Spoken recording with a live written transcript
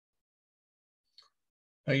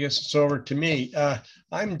I guess it's over to me.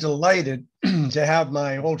 I'm delighted to have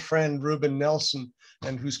my old friend Ruben Nelson,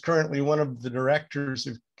 and who's currently one of the directors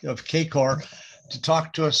of CACOR, to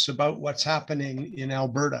talk to us about what's happening in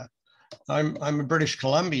Alberta. I'm a British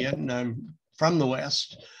Columbian. I'm from the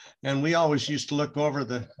West, and we always used to look over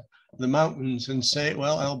the mountains and say,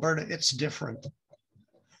 well, Alberta, it's different.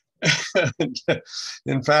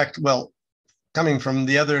 In fact, well, coming from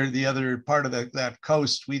the other part of that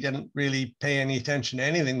coast, we didn't really pay any attention to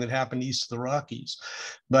anything that happened east of the Rockies.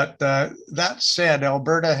 But that said,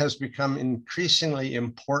 Alberta has become increasingly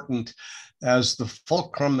important as the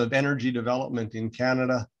fulcrum of energy development in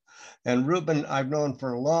Canada. And Ruben, I've known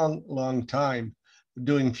for a long time,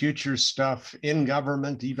 doing future stuff in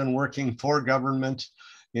government, even working for government,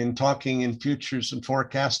 in talking in futures and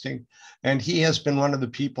forecasting. And he has been one of the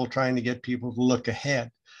people trying to get people to look ahead.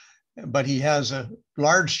 But he has a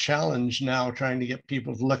large challenge now trying to get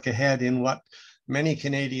people to look ahead in what many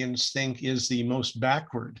Canadians think is the most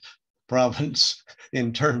backward province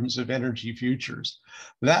in terms of energy futures.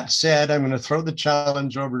 That said, I'm going to throw the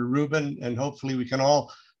challenge over to Ruben, and hopefully we can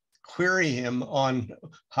all query him on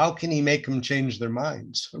how can he make them change their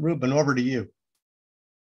minds. Ruben, over to you.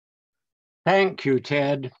 Thank you,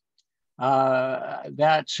 Ted.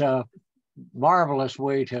 That's a marvelous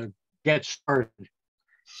way to get started.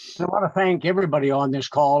 I want to thank everybody on this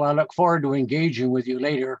call. I look forward to engaging with you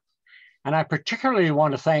later. And I particularly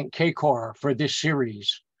want to thank CACOR for this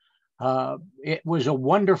series. It was a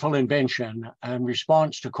wonderful invention in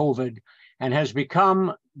response to COVID and has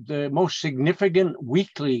become the most significant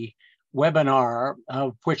weekly webinar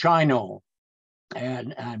of which I know.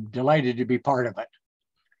 And I'm delighted to be part of it.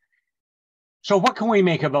 So what can we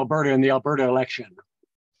make of Alberta and the Alberta election?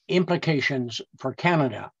 Implications for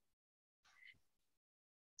Canada.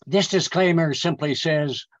 This disclaimer simply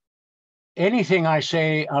says, anything I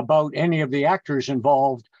say about any of the actors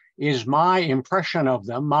involved is my impression of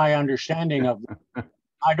them, my understanding of them.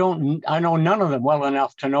 I know none of them well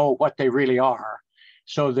enough to know what they really are.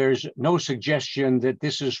 So there's no suggestion that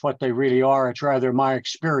this is what they really are. It's rather my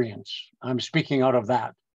experience. I'm speaking out of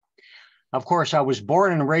that. Of course, I was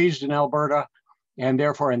born and raised in Alberta, and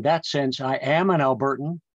therefore in that sense, I am an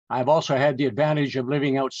Albertan. I've also had the advantage of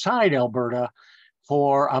living outside Alberta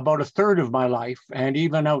for about a third of my life, and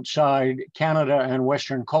even outside Canada and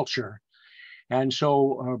Western culture. And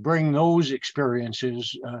so bring those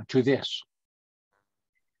experiences to this.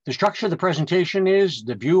 The structure of the presentation is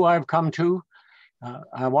the view I've come to.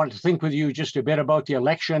 I want to think with you just a bit about the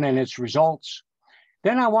election and its results.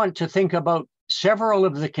 Then I want to think about several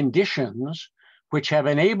of the conditions which have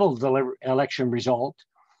enabled the election result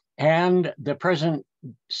and the present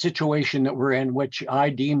situation that we're in, which I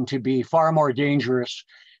deem to be far more dangerous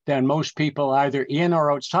than most people either in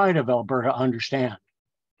or outside of Alberta understand.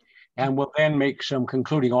 And we'll then make some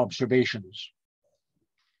concluding observations.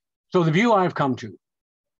 So the view I've come to.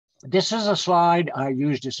 This is a slide I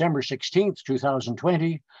used December 16th,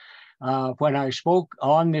 2020, when I spoke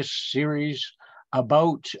on this series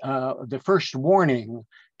about the first warning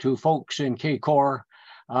to folks in CACOR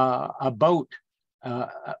about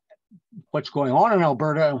what's going on in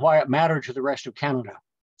Alberta and why it mattered to the rest of Canada.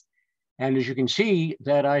 And as you can see,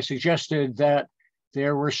 that I suggested that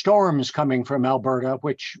there were storms coming from Alberta,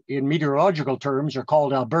 which in meteorological terms are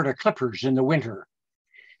called Alberta clippers in the winter.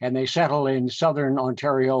 And they settle in southern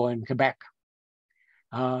Ontario and Quebec.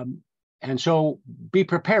 And so be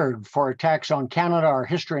prepared for attacks on Canada, our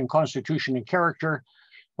history and constitution and character.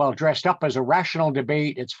 While dressed up as a rational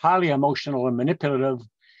debate, it's highly emotional and manipulative.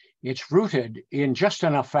 It's rooted in just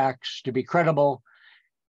enough facts to be credible,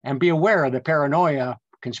 and be aware of the paranoia,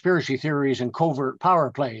 conspiracy theories, and covert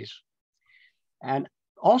power plays. And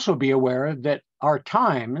also be aware that our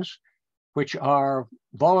times, which are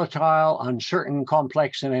volatile, uncertain,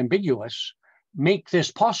 complex, and ambiguous, make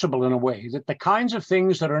this possible in a way that the kinds of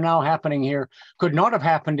things that are now happening here could not have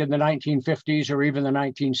happened in the 1950s or even the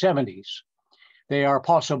 1970s. They are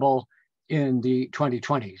possible in the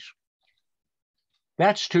 2020s.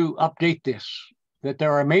 That's to update this, that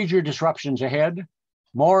there are major disruptions ahead,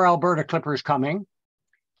 more Alberta clippers coming.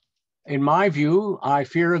 In my view, I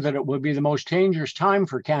fear that it will be the most dangerous time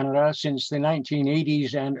for Canada since the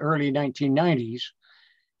 1980s and early 1990s.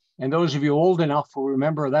 And those of you old enough will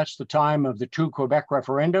remember that's the time of the 2 Quebec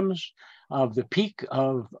referendums, of the peak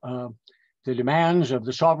of the demands of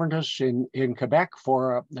the sovereigntists in Quebec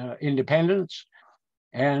for independence.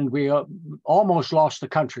 And we almost lost the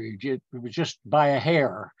country. It was just by a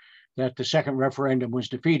hair that the second referendum was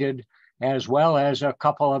defeated, as well as a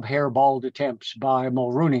couple of hairballed attempts by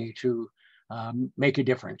Mulroney to make a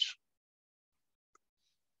difference.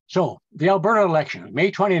 So the Alberta election,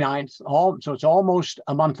 May 29th, so it's almost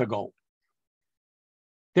a month ago.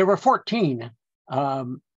 There were 14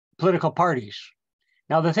 political parties.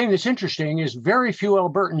 Now, the thing that's interesting is very few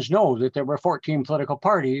Albertans know that there were 14 political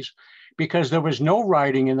parties, because there was no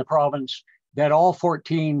riding in the province that all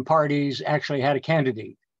 14 parties actually had a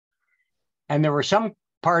candidate. And there were some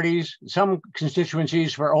parties, some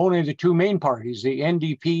constituencies where only the two main parties, the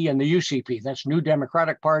NDP and the UCP, that's New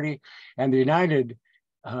Democratic Party, and the United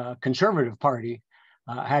Conservative Party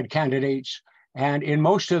had candidates. And in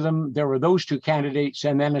most of them, there were those two candidates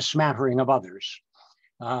and then a smattering of others.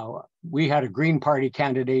 We had a Green Party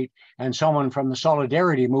candidate and someone from the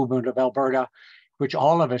Solidarity Movement of Alberta, which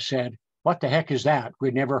all of us said, what the heck is that?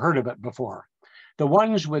 We'd never heard of it before. The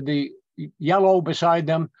ones with the yellow beside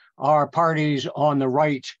them are parties on the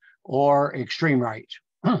right or extreme right.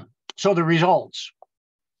 So the results.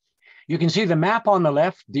 You can see the map on the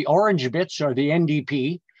left. The orange bits are the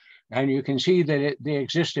NDP. And you can see that they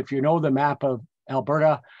exist if you know the map of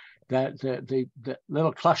Alberta, that the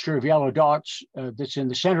little cluster of yellow dots that's in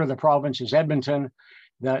the center of the province is Edmonton.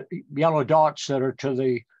 The yellow dots that are to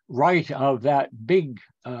the right of that big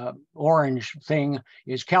orange thing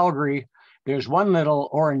is Calgary. There's one little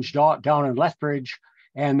orange dot down in Lethbridge,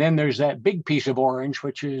 and then there's that big piece of orange,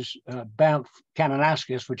 which is Banff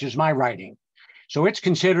Kananaskis, which is my riding. So it's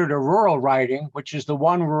considered a rural riding, which is the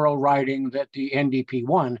one rural riding that the NDP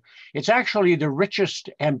won. It's actually the richest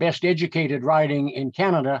and best educated riding in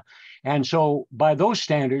Canada. And so by those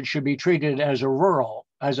standards should be treated as a rural,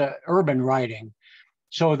 as an urban riding,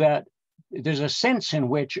 so that there's a sense in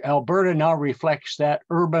which Alberta now reflects that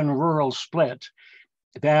urban-rural split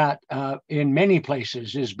that in many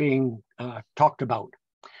places is being talked about.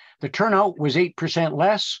 The turnout was 8%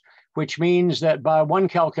 less, which means that by one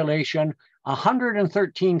calculation,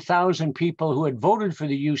 113,000 people who had voted for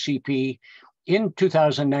the UCP in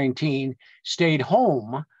 2019 stayed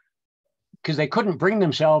home because they couldn't bring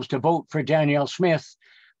themselves to vote for Danielle Smith,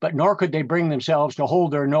 but nor could they bring themselves to hold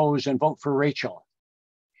their nose and vote for Rachel.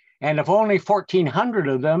 And if only 1,400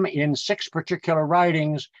 of them in 6 particular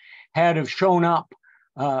ridings had have shown up,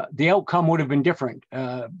 the outcome would have been different.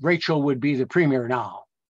 Rachel would be the premier now.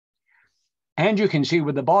 And you can see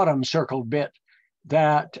with the bottom circled bit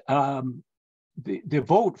that the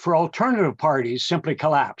vote for alternative parties simply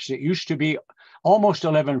collapsed. It used to be almost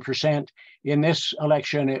 11%. In this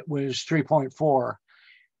election, it was 3.4%.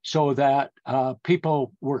 So that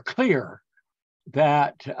people were clear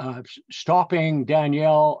that stopping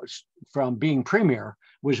Danielle from being premier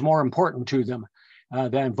was more important to them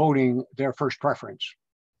than voting their first preference.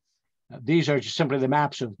 These are just simply the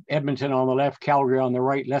maps of Edmonton on the left, Calgary on the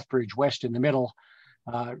right, Lethbridge West in the middle,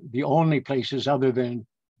 the only places other than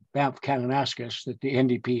Banff Kananaskis that the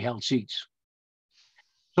NDP held seats.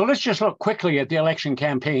 So let's just look quickly at the election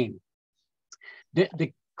campaign.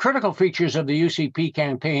 The critical features of the UCP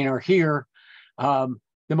campaign are here. The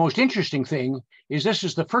most interesting thing is this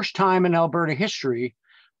is the first time in Alberta history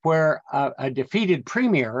where a defeated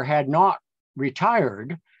premier had not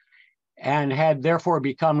retired and had therefore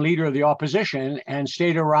become leader of the opposition and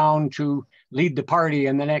stayed around to lead the party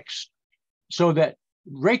in the next, so that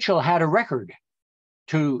Rachel had a record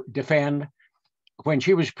to defend when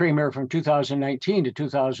she was premier from 2019 to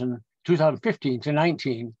 2015 to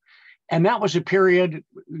 19. And that was a period,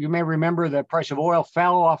 you may remember, the price of oil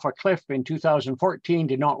fell off a cliff in 2014,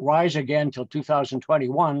 did not rise again until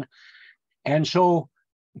 2021. And so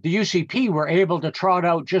the UCP were able to trot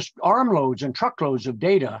out just armloads and truckloads of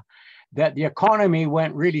data that the economy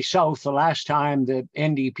went really south the last time the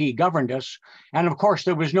NDP governed us. And of course,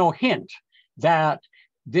 there was no hint that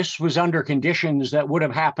this was under conditions that would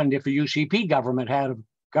have happened if a UCP government had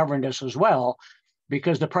governed us as well,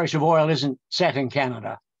 because the price of oil isn't set in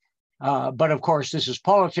Canada. But of course, this is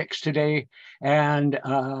politics today, and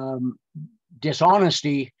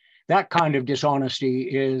dishonesty, that kind of dishonesty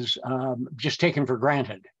is just taken for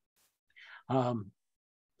granted.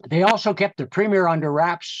 They also kept the premier under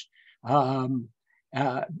wraps.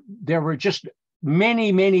 There were just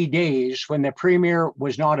many, many days when the premier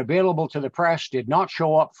was not available to the press, did not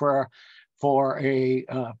show up for a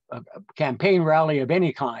campaign rally of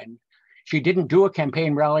any kind. She didn't do a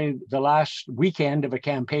campaign rally the last weekend of a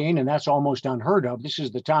campaign, and that's almost unheard of. This is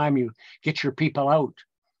the time you get your people out.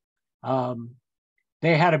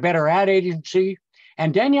 They had a better ad agency,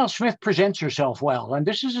 and Danielle Smith presents herself well. And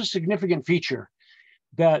this is a significant feature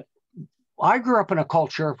that I grew up in a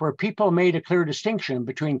culture where people made a clear distinction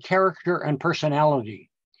between character and personality.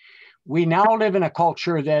 We now live in a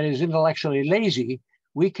culture that is intellectually lazy.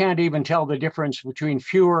 We can't even tell the difference between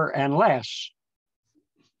fewer and less.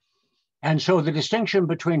 And so the distinction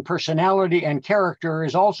between personality and character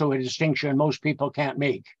is also a distinction most people can't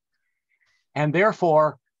make. And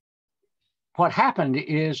therefore, what happened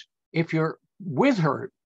is, if you're with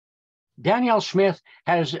her, Danielle Smith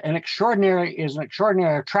is an extraordinary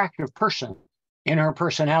attractive person in her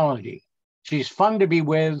personality. She's fun to be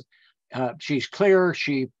with. She's clear.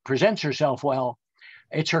 She presents herself well.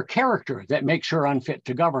 It's her character that makes her unfit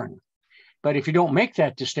to govern. But if you don't make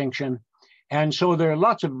that distinction, and so there are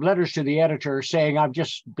lots of letters to the editor saying, I've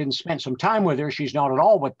just spent some time with her. She's not at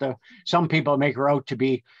all what some people make her out to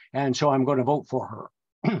be. And so I'm going to vote for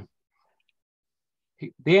her.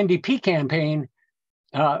 The NDP campaign,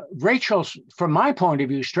 Rachel, from my point of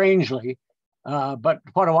view, strangely, but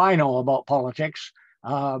what do I know about politics,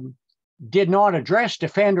 did not address,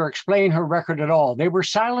 defend, or explain her record at all. They were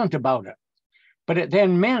silent about it. But it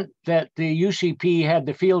then meant that the UCP had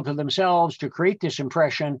the field to themselves to create this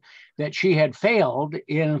impression that she had failed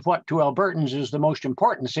in what to Albertans is the most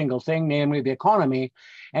important single thing, namely the economy.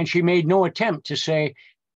 And she made no attempt to say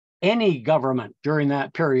any government during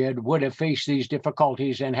that period would have faced these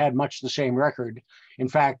difficulties and had much the same record. In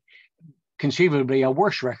fact, conceivably a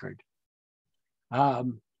worse record.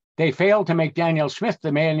 They failed to make Danielle Smith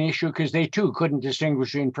the main issue because they too couldn't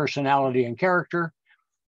distinguish between personality and character.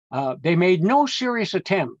 They made no serious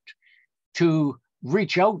attempt to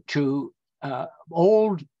reach out to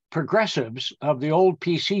old progressives of the old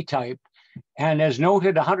PC type. And as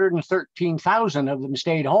noted, 113,000 of them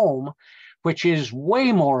stayed home, which is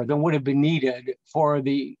way more than would have been needed for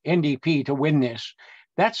the NDP to win this.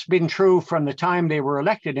 That's been true from the time they were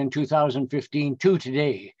elected in 2015 to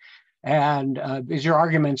today. And these are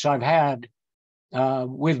arguments I've had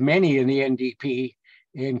with many in the NDP,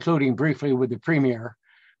 including briefly with the Premier.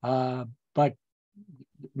 But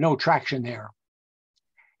no traction there.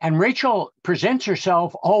 And Rachel presents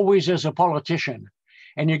herself always as a politician.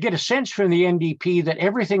 And you get a sense from the NDP that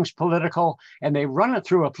everything's political and they run it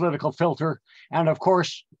through a political filter. And of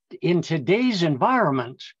course, in today's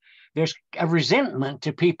environment, there's a resentment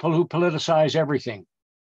to people who politicize everything.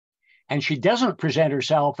 And she doesn't present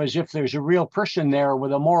herself as if there's a real person there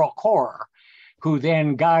with a moral core who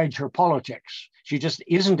then guides her politics. She just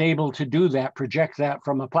isn't able to do that, project that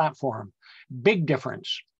from a platform. Big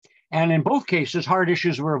difference. And in both cases, hard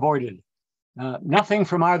issues were avoided. Nothing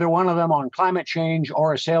from either one of them on climate change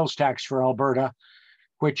or a sales tax for Alberta,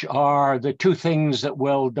 which are the two things that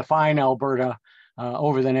will define Alberta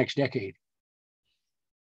over the next decade.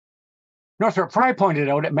 Northrop Frye pointed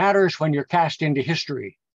out it matters when you're cast into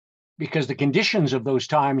history because the conditions of those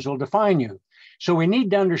times will define you. So we need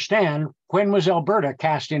to understand, when was Alberta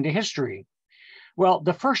cast into history? Well,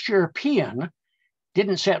 the first European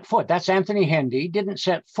didn't set foot, that's Anthony Hendy, didn't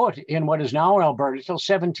set foot in what is now Alberta until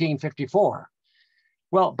 1754.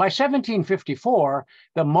 Well, by 1754,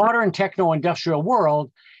 the modern techno-industrial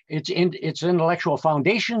world, its intellectual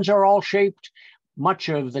foundations are all shaped. Much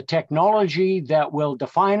of the technology that will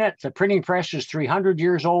define it, the printing press is 300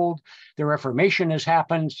 years old, the Reformation has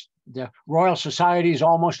happened, the Royal Society is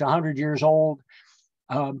almost 100 years old.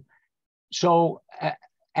 And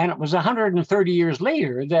it was 130 years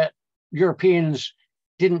later that Europeans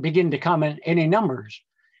didn't begin to come in any numbers.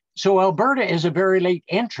 So Alberta is a very late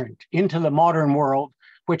entrant into the modern world,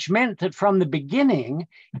 which meant that from the beginning,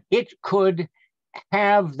 it could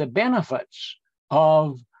have the benefits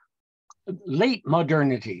of late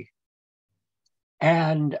modernity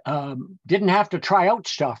and didn't have to try out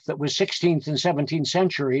stuff that was 16th and 17th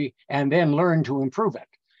century and then learn to improve it.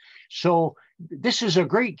 So this is a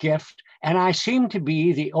great gift. And I seem to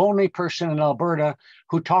be the only person in Alberta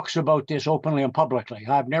who talks about this openly and publicly.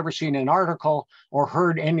 I've never seen an article or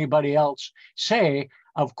heard anybody else say,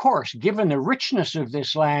 of course, given the richness of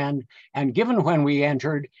this land and given when we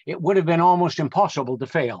entered, it would have been almost impossible to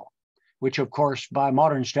fail, which of course, by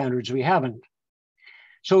modern standards, we haven't.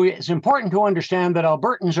 So it's important to understand that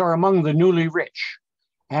Albertans are among the newly rich.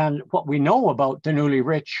 And what we know about the newly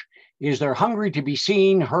rich is they're hungry to be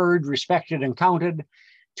seen, heard, respected, and counted,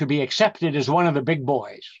 to be accepted as one of the big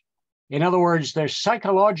boys. In other words, there's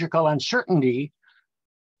psychological uncertainty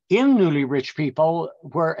in newly rich people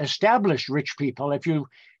where established rich people, if you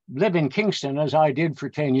live in Kingston, as I did for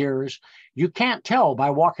 10 years, you can't tell by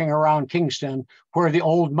walking around Kingston where the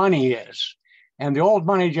old money is. And the old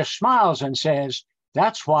money just smiles and says,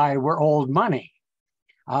 that's why we're old money,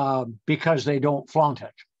 because they don't flaunt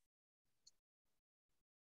it.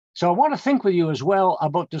 So I want to think with you as well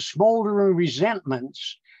about the smoldering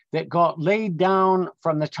resentments that got laid down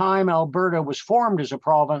from the time Alberta was formed as a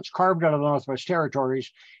province, carved out of the Northwest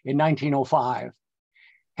Territories in 1905.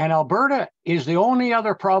 And Alberta is the only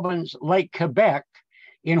other province like Quebec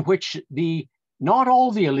in which not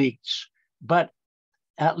all the elites, but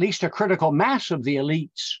at least a critical mass of the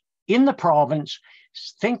elites in the province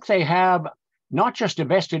think they have not just a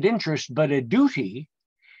vested interest, but a duty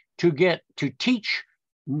to teach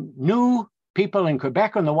new people in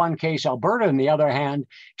Quebec in the one case, Alberta in the other hand,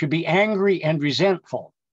 to be angry and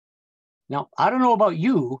resentful. Now, I don't know about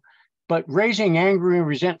you, but raising angry and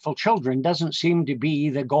resentful children doesn't seem to be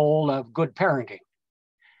the goal of good parenting.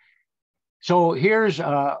 So here's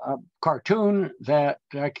a cartoon that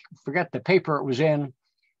I forget the paper it was in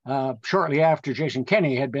shortly after Jason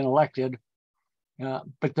Kenney had been elected.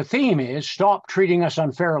 But the theme is stop treating us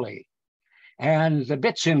unfairly. And the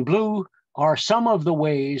bits in blue are some of the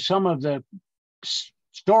ways, some of the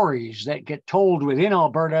stories that get told within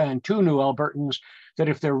Alberta and to new Albertans that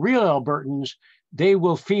if they're real Albertans, they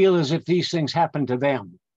will feel as if these things happen to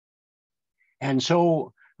them. And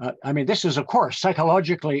so, I mean, this is, of course,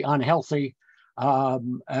 psychologically unhealthy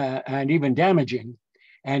and even damaging.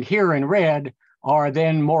 And here in red are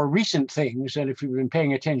then more recent things. And if you've been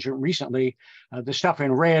paying attention recently, the stuff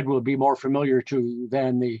in red will be more familiar to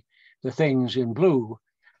than the things in blue.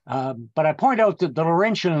 But I point out that the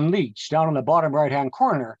Laurentian elites down in the bottom right-hand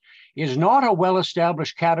corner is not a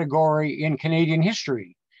well-established category in Canadian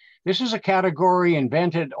history. This is a category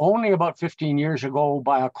invented only about 15 years ago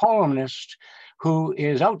by a columnist who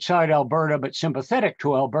is outside Alberta but sympathetic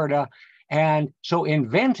to Alberta, and so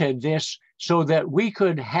invented this so that we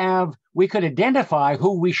could identify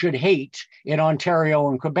who we should hate in Ontario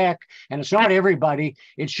and Quebec. And it's not everybody,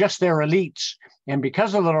 it's just their elites. And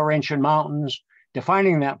because of the Laurentian Mountains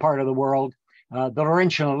defining that part of the world, the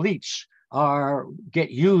Laurentian elites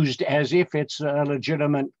get used as if it's a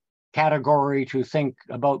legitimate category to think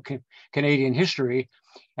about Canadian history.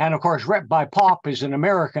 And of course, rep by pop is an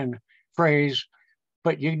American phrase,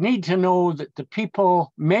 but you need to know that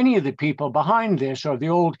many of the people behind this are the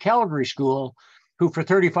old Calgary school who for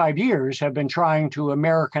 35 years have been trying to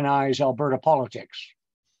Americanize Alberta politics.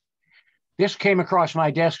 This came across my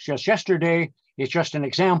desk just yesterday. It's just an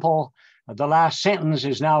example. The last sentence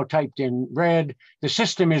is now typed in red. The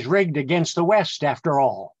system is rigged against the West after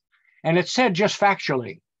all. And it's said just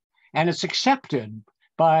factually. And it's accepted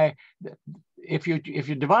by, if you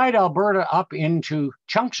divide Alberta up into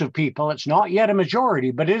chunks of people, it's not yet a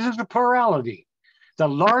majority, but it is a plurality. The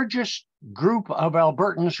largest group of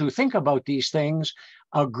Albertans who think about these things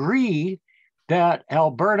agree that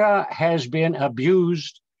Alberta has been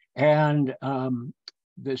abused and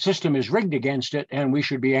the system is rigged against it, and we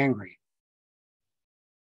should be angry.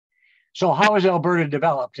 So how has Alberta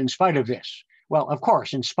developed in spite of this? Well, of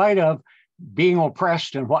course, in spite of being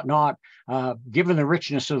oppressed and whatnot, given the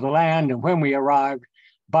richness of the land and when we arrived,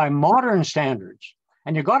 by modern standards.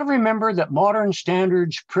 And you've got to remember that modern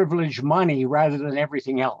standards privilege money rather than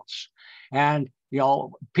everything else. And,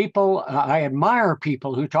 I admire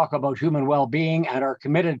people who talk about human well-being and are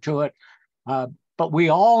committed to it. But we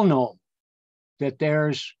all know that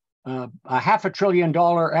there's a $500 billion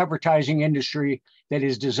advertising industry that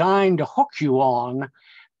is designed to hook you on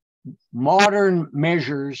modern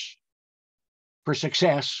measures for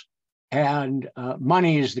success, and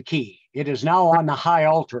money is the key. It is now on the high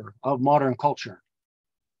altar of modern culture.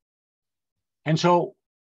 And so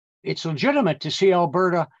it's legitimate to see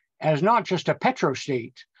Alberta as not just a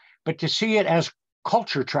petrostate, but to see it as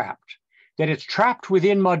culture trapped, that it's trapped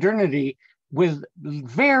within modernity with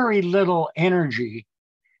very little energy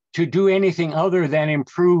to do anything other than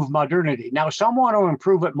improve modernity. Now, some want to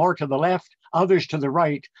improve it more to the left, others to the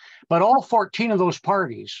right, but all 14 of those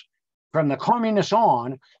parties, from the communists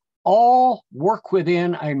on, all work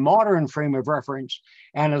within a modern frame of reference.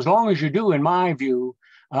 And as long as you do, in my view,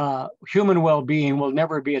 human well-being will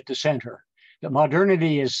never be at the center. That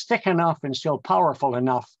modernity is thick enough and still powerful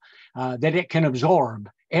enough that it can absorb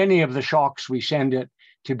any of the shocks we send it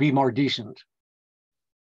to be more decent.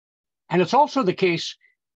 And it's also the case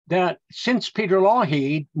that since Peter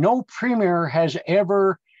Lougheed, no premier has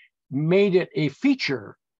ever made it a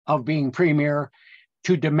feature of being premier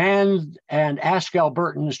to demand and ask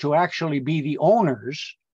Albertans to actually be the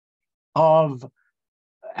owners of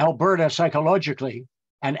Alberta psychologically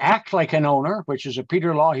and act like an owner, which is a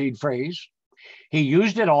Peter Lougheed phrase. He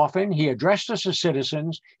used it often. He addressed us as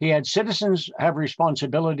citizens. He had citizens have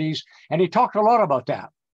responsibilities, and he talked a lot about that.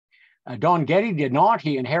 Don Getty did not.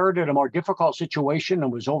 He inherited a more difficult situation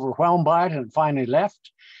and was overwhelmed by it and finally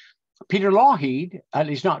left. Peter Lougheed, at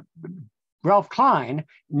least not Ralph Klein,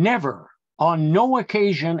 never, on no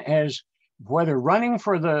occasion, as whether running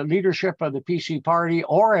for the leadership of the PC party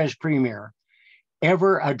or as premier,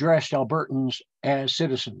 ever addressed Albertans as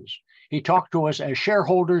citizens. He talked to us as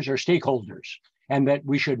shareholders or stakeholders, and that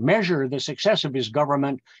we should measure the success of his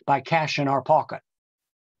government by cash in our pocket.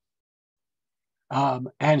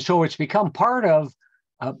 And so it's become part of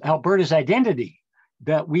Alberta's identity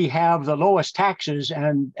that we have the lowest taxes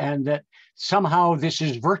and that somehow this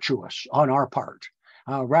is virtuous on our part,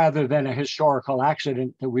 rather than a historical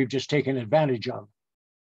accident that we've just taken advantage of.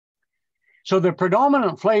 So the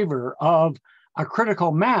predominant flavor of a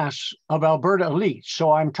critical mass of Alberta elites.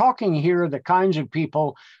 So I'm talking here the kinds of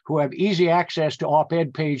people who have easy access to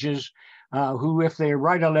op-ed pages, who, if they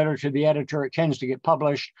write a letter to the editor, it tends to get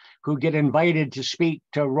published, who get invited to speak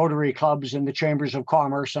to Rotary clubs and the chambers of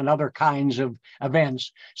commerce and other kinds of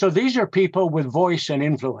events. So these are people with voice and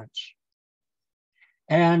influence.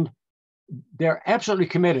 And they're absolutely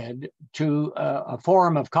committed to a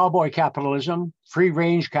form of cowboy capitalism,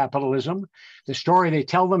 free-range capitalism. The story they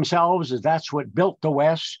tell themselves is that's what built the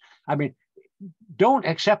West. I mean, don't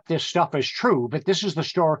accept this stuff as true, but this is the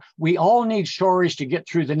story. We all need stories to get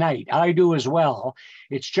through the night. I do as well.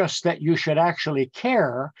 It's just that you should actually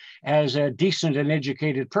care as a decent and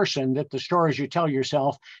educated person that the stories you tell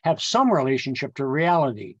yourself have some relationship to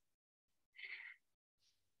reality.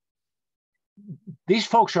 These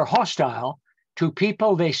folks are hostile to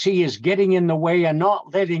people they see as getting in the way and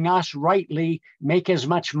not letting us rightly make as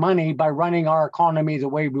much money by running our economy the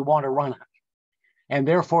way we want to run it. And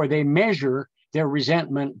therefore, they measure their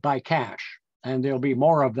resentment by cash, and there'll be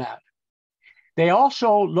more of that. They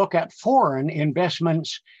also look at foreign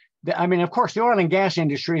investments. I mean, of course, the oil and gas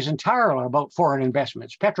industry is entirely about foreign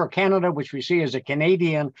investments. Petro-Canada, which we see as a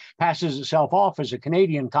Canadian, passes itself off as a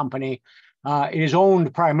Canadian company, is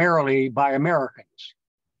owned primarily by Americans.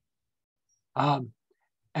 But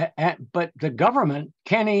the government,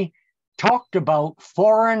 Kenney, talked about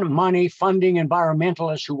foreign money funding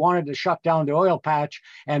environmentalists who wanted to shut down the oil patch,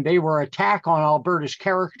 and they were an attack on Alberta's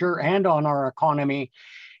character and on our economy.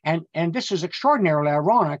 And this is extraordinarily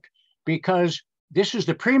ironic because this is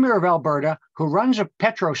the Premier of Alberta who runs a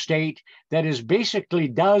petro state that is basically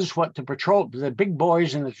does what the big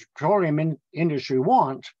boys in the petroleum industry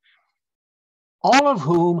want, all of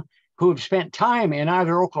who have spent time in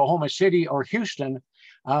either Oklahoma City or Houston,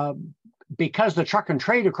 because the truck and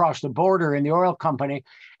trade across the border in the oil company,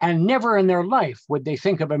 and never in their life would they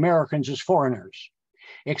think of Americans as foreigners,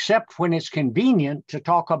 except when it's convenient to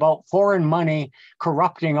talk about foreign money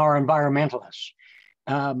corrupting our environmentalists.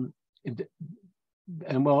 And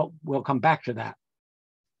we'll come back to that.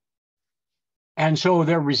 And so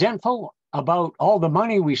they're resentful about all the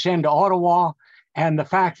money we send to Ottawa and the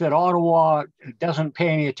fact that Ottawa doesn't pay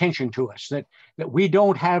any attention to us, that we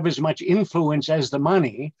don't have as much influence as the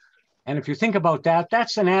money. And if you think about that,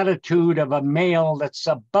 that's an attitude of a male that's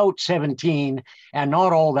about 17 and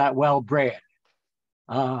not all that well bred.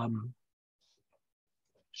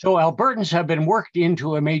 So Albertans have been worked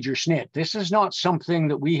into a major snit. This is not something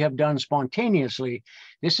that we have done spontaneously.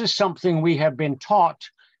 This is something we have been taught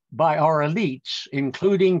by our elites,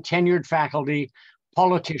 including tenured faculty,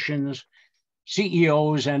 politicians,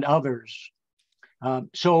 CEOs, and others.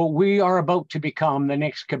 So we are about to become the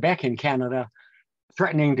next Quebec in Canada,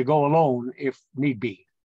 threatening to go alone if need be.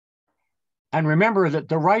 And remember that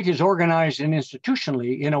the right is organized and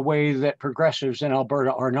institutionally in a way that progressives in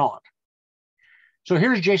Alberta are not. So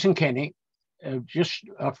here's Jason Kenney, just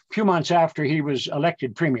a few months after he was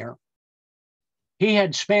elected premier. He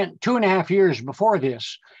had spent 2.5 years before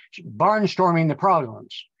this barnstorming the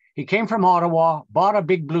province. He came from Ottawa, bought a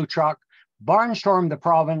big blue truck, barnstormed the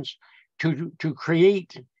province to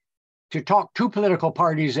talk two political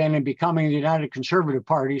parties in and becoming the United Conservative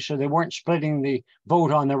Party, so they weren't splitting the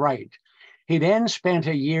vote on the right. He then spent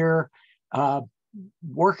a year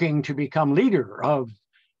working to become leader of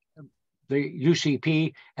the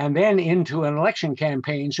UCP and then into an election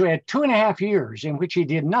campaign. So he had 2.5 years in which he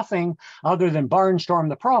did nothing other than barnstorm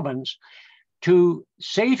the province to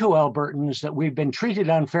say to Albertans that we've been treated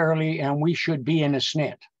unfairly and we should be in a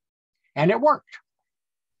snit. And it worked.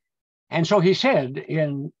 And so he said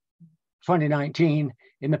in 2019,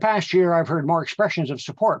 in the past year, I've heard more expressions of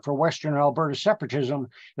support for Western Alberta separatism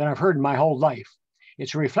than I've heard in my whole life.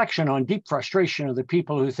 It's a reflection on deep frustration of the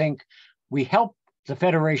people who think we help the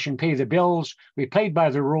Federation pay the bills, we played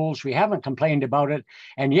by the rules, we haven't complained about it,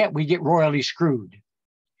 and yet we get royally screwed.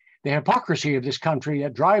 The hypocrisy of this country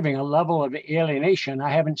at driving a level of alienation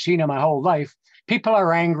I haven't seen in my whole life. People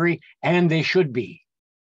are angry, and they should be.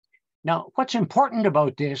 Now, what's important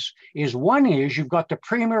about this is one is you've got the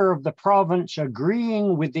Premier of the province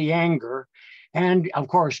agreeing with the anger and, of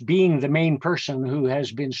course, being the main person who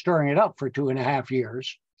has been stirring it up for 2.5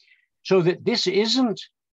 years, so that this isn't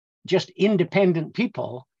just independent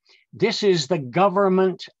people. This is the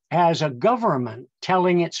government as a government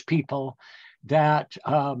telling its people that,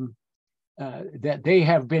 that they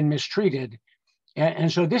have been mistreated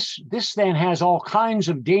And so this then has all kinds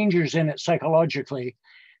of dangers in it psychologically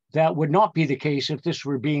that would not be the case if this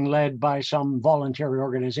were being led by some voluntary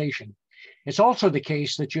organization. It's also the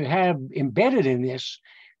case that you have embedded in this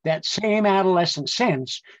that same adolescent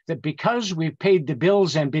sense that because we've paid the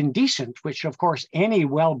bills and been decent, which of course any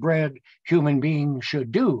well-bred human being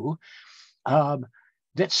should do,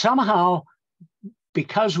 that somehow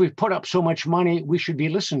because we've put up so much money, we should be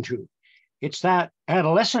listened to. It's that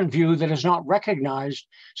adolescent view that is not recognized.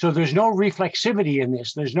 So there's no reflexivity in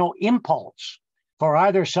this. There's no impulse for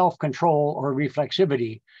either self-control or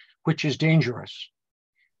reflexivity, which is dangerous.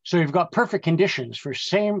 So you've got perfect conditions for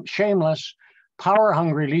shameless,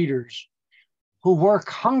 power-hungry leaders who work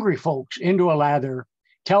hungry folks into a lather,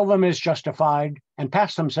 tell them is justified, and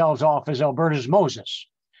pass themselves off as Alberta's Moses,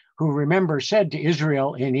 who, remember, said to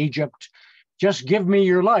Israel in Egypt, just give me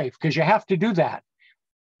your life, because you have to do that.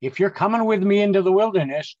 If you're coming with me into the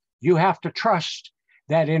wilderness, you have to trust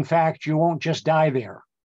that, in fact, you won't just die there.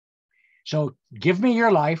 So give me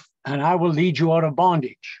your life, and I will lead you out of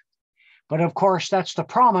bondage. But of course, that's the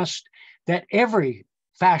promise that every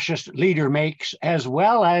fascist leader makes, as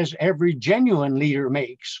well as every genuine leader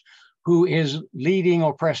makes, who is leading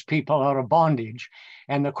oppressed people out of bondage.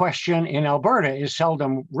 And the question in Alberta is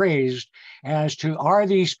seldom raised as to, are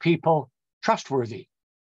these people trustworthy?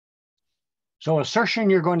 So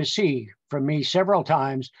assertion you're going to see from me several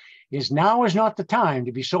times is now is not the time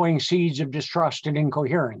to be sowing seeds of distrust and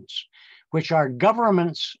incoherence, which our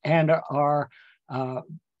governments and our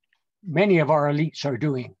many of our elites are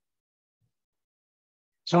doing.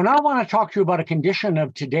 So now I want to talk to you about a condition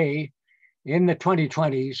of today in the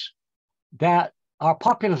 2020s that our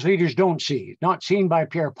populist leaders don't see, not seen by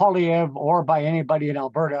Pierre Poilievre or by anybody in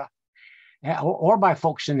Alberta or by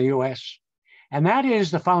folks in the US. And that is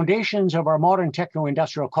the foundations of our modern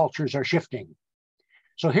techno-industrial cultures are shifting.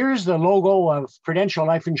 So here's the logo of Prudential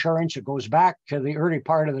Life Insurance. It goes back to the early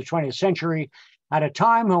part of the 20th century, at a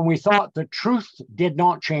time when we thought the truth did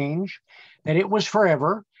not change, that it was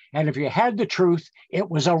forever. And if you had the truth, it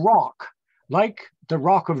was a rock, like the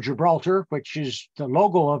Rock of Gibraltar, which is the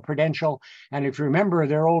logo of Prudential. And if you remember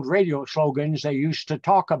their old radio slogans, they used to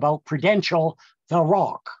talk about Prudential, the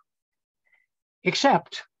rock.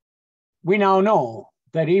 Except we now know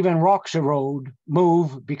that even rocks erode,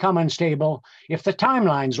 move, become unstable if the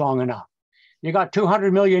timeline's long enough. You got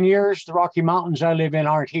 200 million years, the Rocky Mountains I live in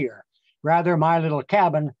aren't here. Rather, my little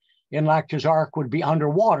cabin in Lacta's Ark would be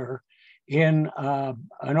underwater in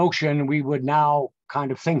an ocean we would now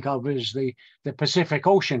kind of think of as the Pacific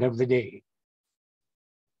Ocean of the day.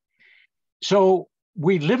 So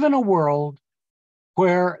we live in a world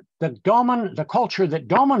where the culture that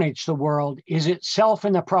dominates the world is itself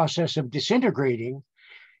in the process of disintegrating.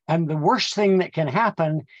 And the worst thing that can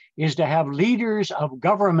happen is to have leaders of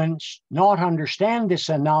governments not understand this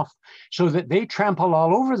enough so that they trample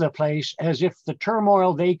all over the place as if the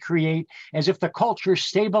turmoil they create, as if the culture is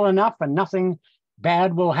stable enough and nothing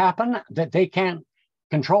bad will happen that they can't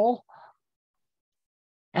control.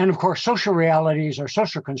 And of course, social realities are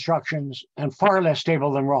social constructions and far less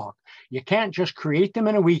stable than rock. You can't just create them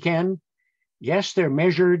in a weekend. Yes, they're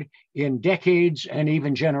measured in decades and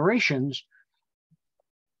even generations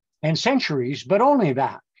and centuries, but only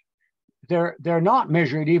that. They're not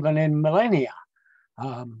measured even in millennia.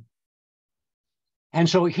 And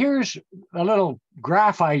so here's a little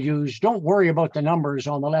graph I use. Don't worry about the numbers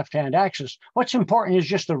on the left-hand axis. What's important is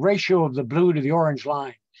just the ratio of the blue to the orange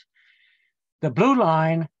line. The blue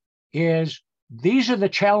line is, these are the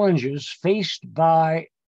challenges faced by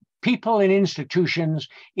people and institutions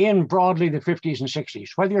in broadly the 50s and 60s,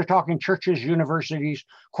 whether you're talking churches, universities,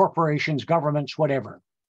 corporations, governments, whatever.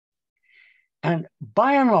 And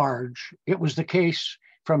by and large, it was the case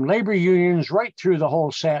from labor unions right through the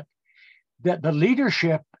whole set that the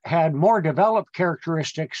leadership had more developed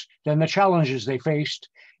characteristics than the challenges they faced.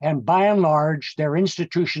 And by and large, their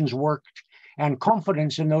institutions worked, and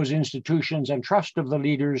confidence in those institutions and trust of the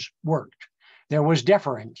leaders worked. There was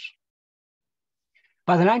deference.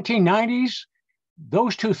 By the 1990s,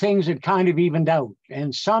 those two things had kind of evened out,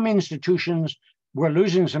 and some institutions were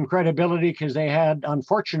losing some credibility because they had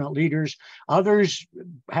unfortunate leaders. Others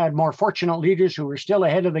had more fortunate leaders who were still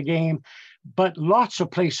ahead of the game, but lots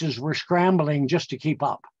of places were scrambling just to keep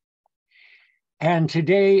up. And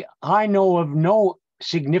today, I know of no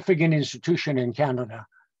significant institution in Canada,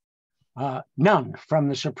 none from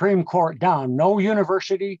the Supreme Court down, no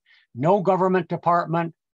university, no government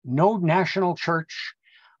department, no national church,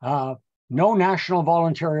 no national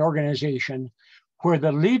voluntary organization, where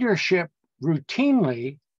the leadership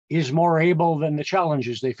routinely is more able than the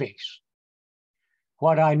challenges they face.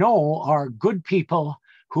 What I know are good people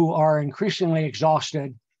who are increasingly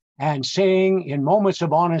exhausted and saying in moments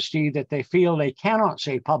of honesty that they feel they cannot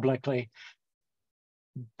say publicly.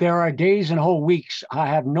 There are days and whole weeks I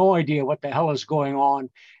have no idea what the hell is going on.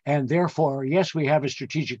 And therefore, yes, we have a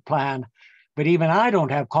strategic plan, but even I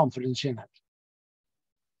don't have confidence in it.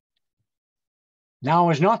 Now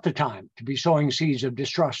is not the time to be sowing seeds of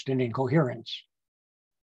distrust and incoherence.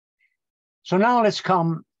 So now let's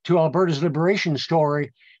come to Alberta's liberation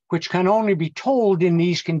story, which can only be told in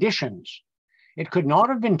these conditions. It could not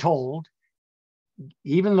have been told,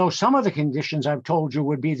 even though some of the conditions I've told you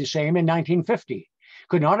would be the same in 1950.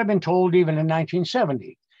 Could not have been told even in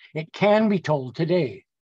 1970. It can be told today.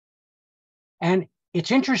 And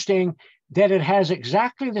it's interesting that it has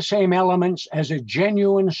exactly the same elements as a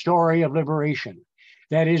genuine story of liberation.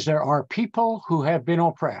 That is, there are people who have been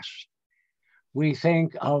oppressed. We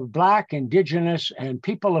think of Black, Indigenous, and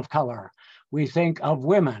people of color. We think of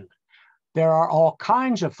women. There are all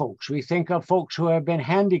kinds of folks. We think of folks who have been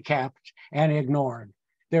handicapped and ignored.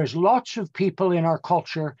 There's lots of people in our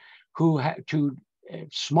culture who, to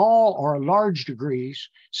small or large degrees,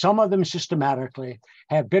 some of them systematically,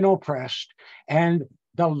 have been oppressed. And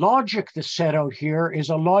the logic that's set out here is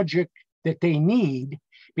a logic that they need,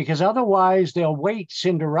 because otherwise they'll wait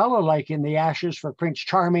Cinderella-like in the ashes for Prince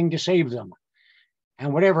Charming to save them.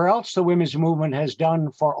 And whatever else the women's movement has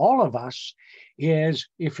done for all of us is,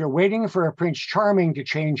 if you're waiting for a Prince Charming to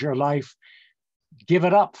change your life, give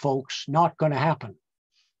it up, folks. Not going to happen.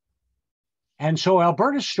 And so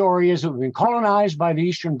Alberta's story is that we've been colonized by the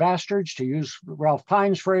Eastern bastards, to use Ralph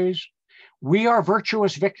Klein's phrase. We are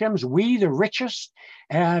virtuous victims. We, the richest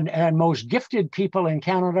and most gifted people in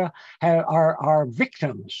Canada, are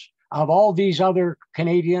victims of all these other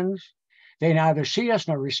Canadians. They neither see us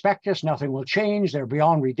nor respect us. Nothing will change. They're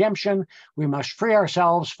beyond redemption. We must free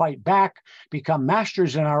ourselves, fight back, become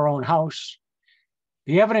masters in our own house.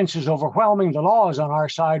 The evidence is overwhelming. The law is on our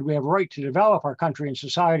side. We have a right to develop our country and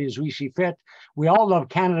society as we see fit. We all love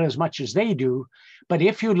Canada as much as they do. But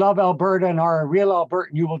if you love Alberta and are a real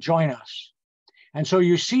Albertan, you will join us. And so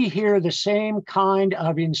you see here the same kind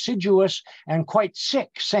of insidious and quite sick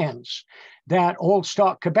sense that old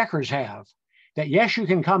stock Quebecers have. That yes, you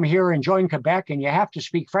can come here and join Quebec and you have to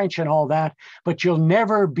speak French and all that, but you'll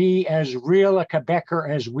never be as real a Quebecer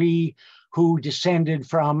as we who descended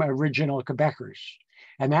from original Quebecers.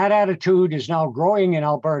 And that attitude is now growing in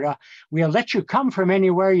Alberta. We'll let you come from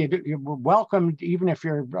anywhere. You're welcomed, even if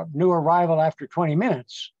you're a new arrival after 20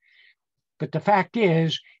 minutes. But the fact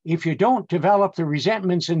is, if you don't develop the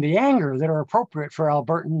resentments and the anger that are appropriate for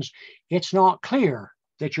Albertans, it's not clear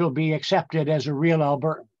that you'll be accepted as a real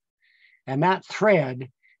Albertan. And that thread,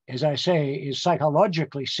 as I say, is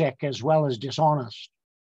psychologically sick as well as dishonest.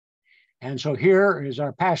 And so here is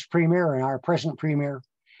our past premier and our present premier,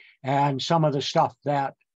 and some of the stuff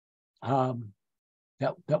that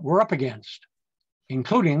we're up against,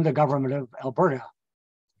 including the government of Alberta.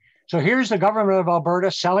 So here's the government of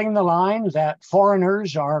Alberta selling the line that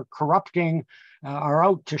foreigners are corrupting, are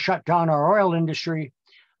out to shut down our oil industry.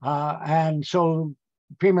 And so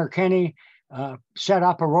Premier Kenney set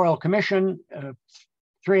up a royal commission,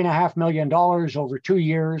 $3.5 million over 2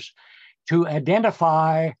 years, to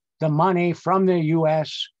identify the money from the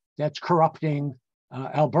US that's corrupting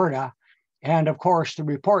Alberta. And of course, the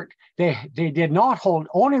report, they did not hold,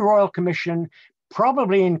 only royal commission,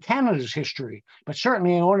 probably in Canada's history, but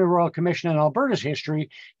certainly the only royal commission in Alberta's history,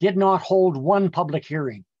 did not hold one public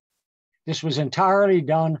hearing. This was entirely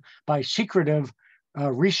done by secretive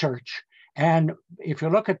research. And if you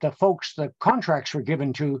look at the folks the contracts were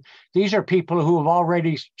given to, these are people who have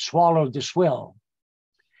already swallowed the swill.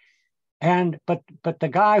 But the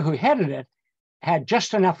guy who headed it had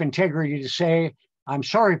just enough integrity to say, I'm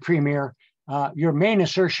sorry, Premier, your main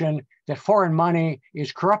assertion that foreign money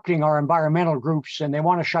is corrupting our environmental groups and they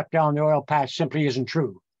want to shut down the oil patch simply isn't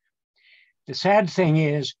true. The sad thing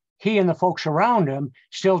is, he and the folks around him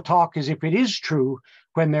still talk as if it is true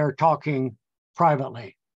when they're talking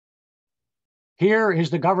privately. Here is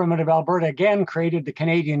the government of Alberta again created the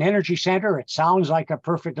Canadian Energy Centre. It sounds like a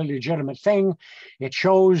perfectly legitimate thing. It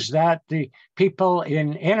shows that the people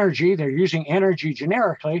in energy, they're using energy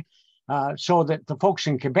generically, so that the folks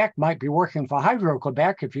in Quebec might be working for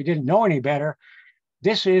Hydro-Quebec if you didn't know any better.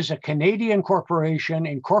 This is a Canadian corporation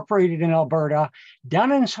incorporated in Alberta,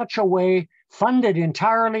 done in such a way, funded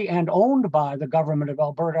entirely and owned by the government of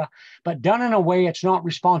Alberta, but done in a way it's not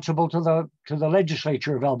responsible to the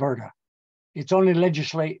legislature of Alberta. It's only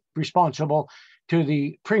responsible to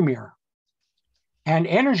the premier. And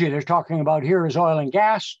energy they're talking about here is oil and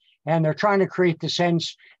gas, and they're trying to create the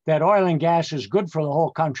sense that oil and gas is good for the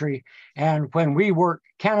whole country. And when we work,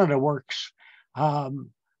 Canada works.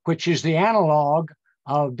 which is the analog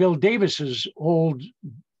of Bill Davis's old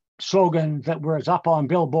slogan that was up on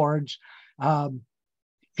billboards,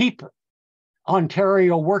 keep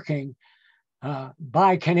Ontario working,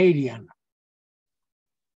 buy Canadian.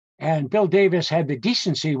 And Bill Davis had the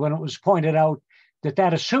decency when it was pointed out that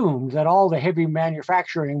that assumed that all the heavy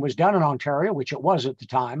manufacturing was done in Ontario, which it was at the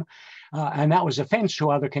time, and that was offense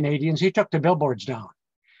to other Canadians. He took the billboards down.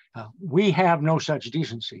 We have no such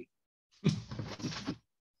decency.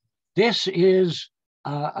 This is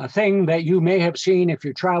a thing that you may have seen if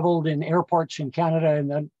you traveled in airports in Canada in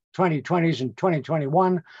the 2020s and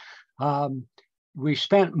 2021. We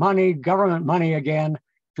spent money, government money again,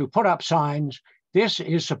 to put up signs. This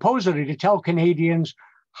is supposedly to tell Canadians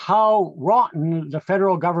how rotten the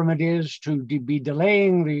federal government is to be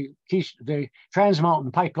delaying the Trans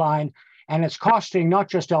Mountain Pipeline. And it's costing not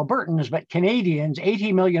just Albertans, but Canadians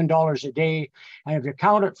 $80 million a day. And if you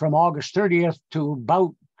count it from August 30th to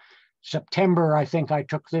about September, I think I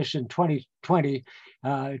took this in 2020,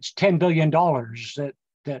 it's $10 billion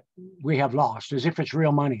that we have lost, as if it's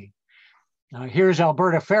real money. Here's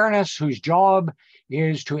Alberta Fairness, whose job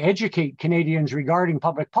is to educate Canadians regarding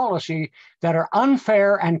public policy that are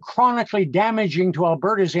unfair and chronically damaging to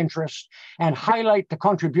Alberta's interests and highlight the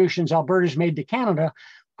contributions Alberta's made to Canada,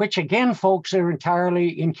 which again, folks, are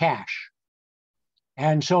entirely in cash.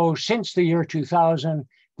 And so since the year 2000,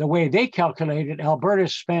 the way they calculated, Alberta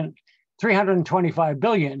spent $325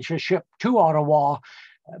 billion to ship to Ottawa,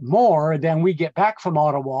 more than we get back from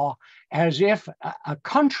Ottawa, as if a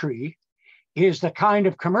country is the kind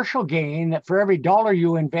of commercial gain that for every dollar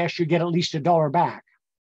you invest, you get at least $1 back.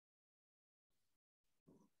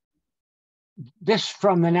 This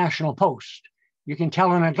from the National Post. You can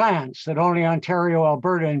tell in a glance that only Ontario,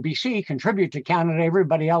 Alberta, and BC contribute to Canada.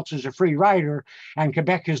 Everybody else is a free rider, and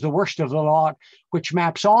Quebec is the worst of the lot, which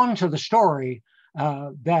maps on to the story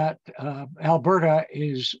that Alberta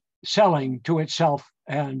is selling to itself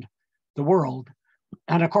and the world.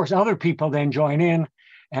 And of course, other people then join in.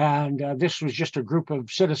 And this was just a group of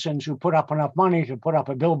citizens who put up enough money to put up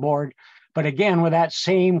a billboard. But again, with that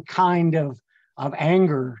same kind of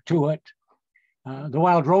anger to it. The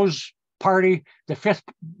Wild Rose Party, the fifth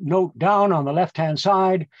note down on the left-hand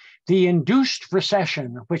side, the induced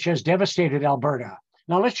recession, which has devastated Alberta.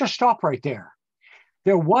 Now, let's just stop right there.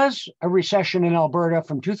 There was a recession in Alberta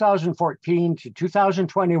from 2014 to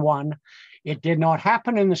 2021. It did not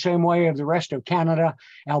happen in the same way of the rest of Canada.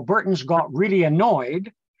 Albertans got really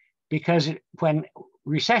annoyed because when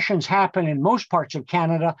recessions happen in most parts of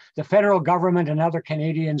Canada, the federal government and other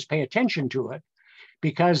Canadians pay attention to it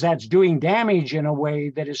because that's doing damage in a way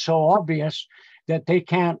that is so obvious that they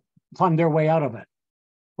can't fund their way out of it.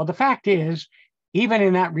 Well, the fact is, even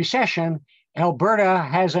in that recession, Alberta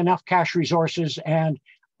has enough cash resources and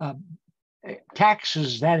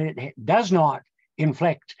taxes that it does not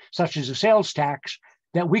inflict, such as a sales tax,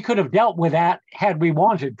 that we could have dealt with that had we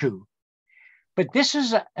wanted to. But this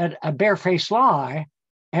is a barefaced lie,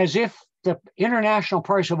 as if the international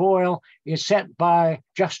price of oil is set by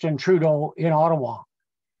Justin Trudeau in Ottawa.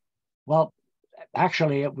 Well,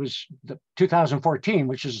 actually, it was the 2014,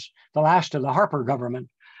 which is the last of the Harper government.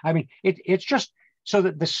 I mean, it's just so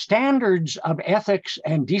that the standards of ethics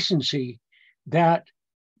and decency that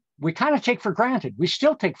we kind of take for granted, we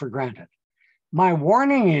still take for granted. My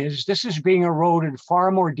warning is this is being eroded far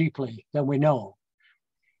more deeply than we know.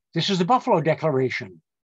 This is the Buffalo Declaration.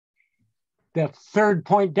 The third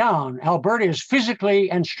point down, Alberta is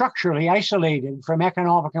physically and structurally isolated from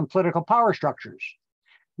economic and political power structures.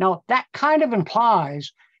 Now, that kind of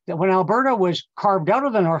implies that when Alberta was carved out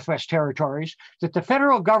of the Northwest Territories, that the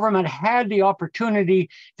federal government had the opportunity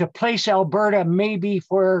to place Alberta maybe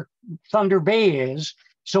where Thunder Bay is,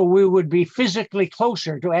 so we would be physically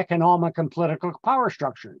closer to economic and political power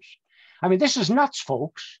structures. I mean, this is nuts,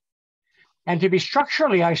 folks. And to be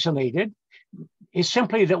structurally isolated is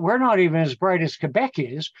simply that we're not even as bright as Quebec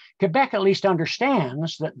is. Quebec at least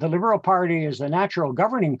understands that the Liberal Party is the natural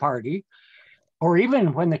governing party, or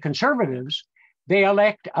even when the Conservatives, they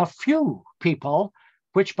elect a few people,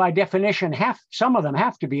 which by definition some of them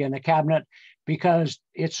have to be in the cabinet because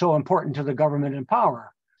it's so important to the government in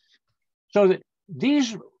power. So that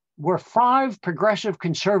these were 5 progressive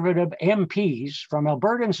conservative MPs from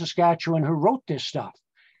Alberta and Saskatchewan who wrote this stuff.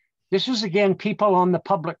 This is, again, people on the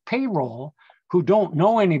public payroll who don't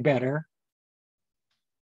know any better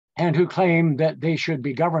and who claim that they should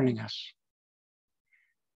be governing us.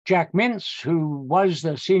 Jack Mintz, who was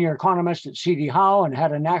the senior economist at C.D. Howe and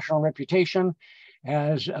had a national reputation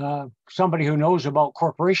as somebody who knows about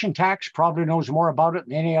corporation tax, probably knows more about it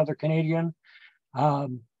than any other Canadian.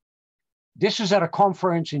 This is at a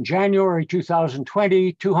conference in January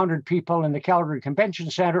 2020, 200 people in the Calgary Convention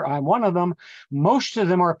Center. I'm one of them. Most of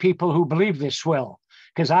them are people who believe this swill,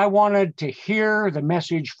 because I wanted to hear the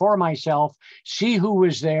message for myself, see who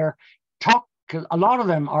was there, talk. A lot of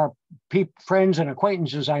them are friends and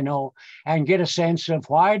acquaintances I know, and get a sense of,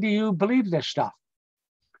 why do you believe this stuff?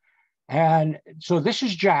 And so this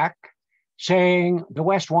is Jack saying the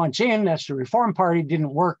West wants in, that's the Reform Party,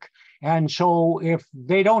 didn't work. And so if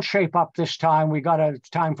they don't shape up this time, we got a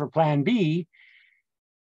time for plan B.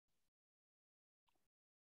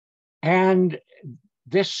 And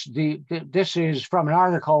this is from an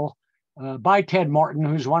article by Ted Morton,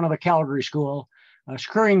 who's one of the Calgary School,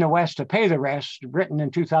 Screwing the West to Pay the Rest, written in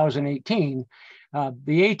 2018. The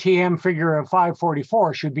ATM figure of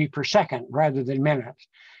 544 should be per second rather than minutes.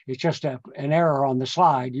 It's just an error on the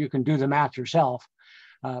slide. You can do the math yourself.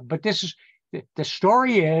 But this is, the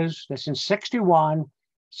story is that since 61,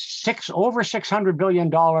 over $600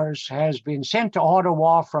 billion has been sent to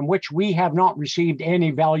Ottawa, from which we have not received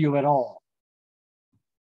any value at all.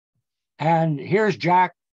 And here's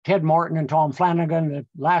Jack, Ted Morton, and Tom Flanagan, the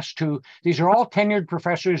last two. These are all tenured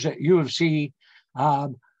professors at U of C,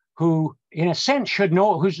 who, in a sense, should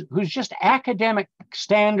know, whose just academic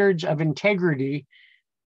standards of integrity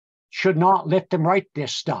should not let them write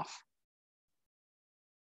this stuff.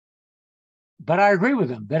 But I agree with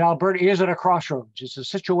them that Alberta is at a crossroads. It's a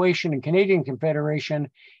situation in Canadian Confederation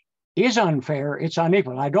is unfair, it's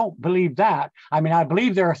unequal. I don't believe that. I mean, I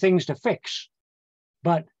believe there are things to fix,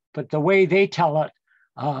 but the way they tell it,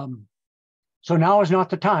 so now is not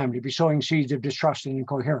the time to be sowing seeds of distrust and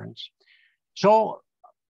incoherence. So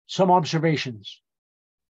some observations.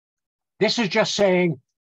 This is just saying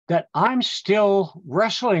that I'm still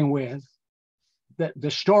wrestling with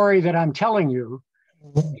the story that I'm telling you.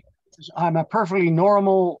 I'm a perfectly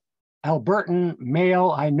normal Albertan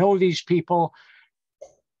male. I know these people.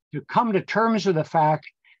 To come to terms with the fact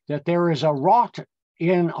that there is a rot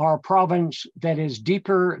in our province that is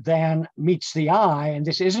deeper than meets the eye, and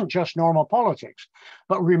this isn't just normal politics.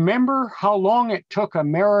 But remember how long it took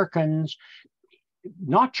Americans,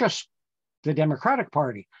 not just the Democratic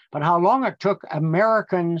Party, but how long it took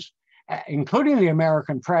Americans, including the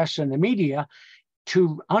American press and the media,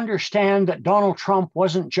 to understand that Donald Trump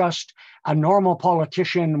wasn't just a normal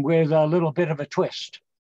politician with a little bit of a twist,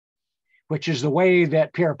 which is the way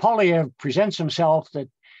that Pierre Poilievre presents himself, that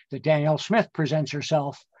Danielle Smith presents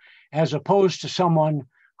herself, as opposed to someone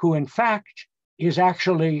who, in fact, is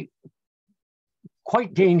actually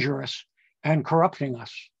quite dangerous and corrupting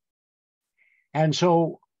us. And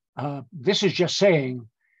so this is just saying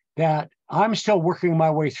that I'm still working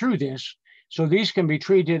my way through this. So these can be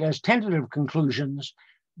treated as tentative conclusions,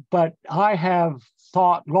 but I have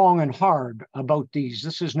thought long and hard about these.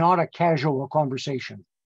 This is not a casual conversation.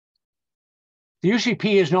 The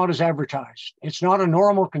UCP is not as advertised. It's not a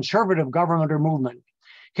normal conservative government or movement.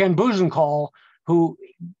 Ken Busenkal, who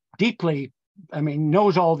deeply,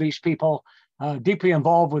 knows all these people, deeply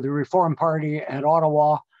involved with the Reform Party at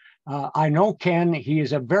Ottawa. I know Ken, he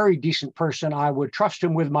is a very decent person. I would trust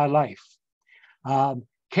him with my life.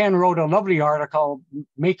 Ken wrote a lovely article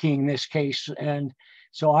making this case, and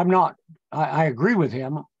so I agree with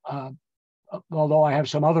him, although I have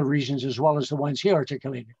some other reasons as well as the ones he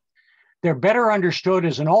articulated. They're better understood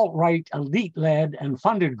as an alt-right, elite-led and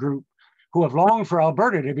funded group who have longed for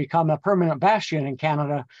Alberta to become a permanent bastion in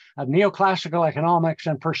Canada of neoclassical economics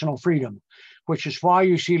and personal freedom, which is why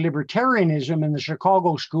you see libertarianism and the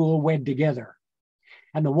Chicago School wed together.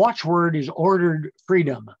 And the watchword is ordered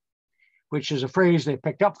freedom, which is a phrase they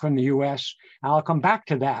picked up from the US. I'll come back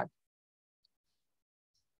to that.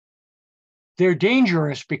 They're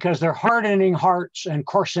dangerous because they're hardening hearts and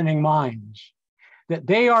coarsening minds, that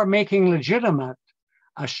they are making legitimate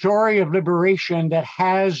a story of liberation that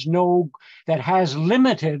has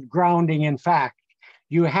limited grounding in fact.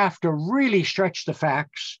 You have to really stretch the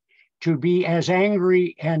facts to be as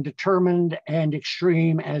angry and determined and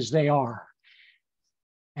extreme as they are.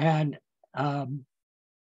 And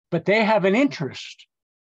but they have an interest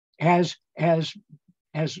as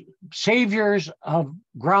saviors of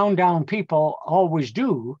ground down people always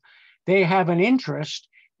do. They have an interest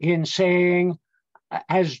in saying,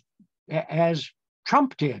 as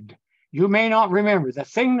Trump did, you may not remember, the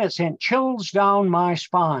thing that sent chills down my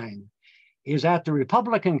spine is at the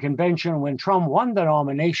Republican convention when Trump won the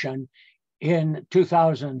nomination in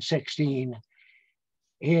 2016,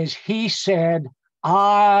 is he said,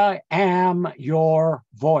 I am your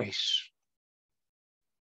voice.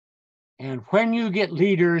 And when you get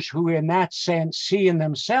leaders who in that sense see in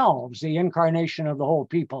themselves the incarnation of the whole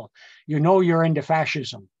people, you know you're into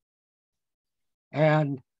fascism.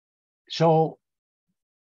 And So,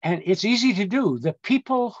 and it's easy to do. The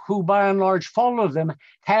people who by and large follow them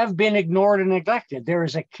have been ignored and neglected. There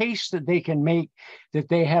is a case that they can make that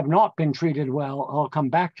they have not been treated well. I'll come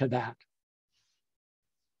back to that.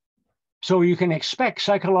 So you can expect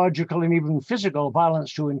psychological and even physical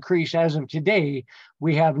violence to increase. As of today,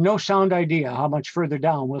 we have no sound idea how much further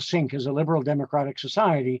down we'll sink as a liberal democratic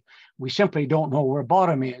society. We simply don't know where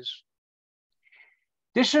bottom is.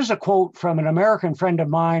 This is a quote from an American friend of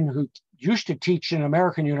mine who used to teach in an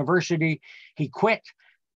American university. He quit.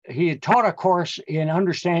 He had taught a course in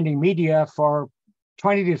understanding media for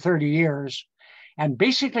 20 to 30 years, and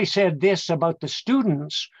basically said this about the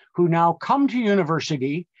students who now come to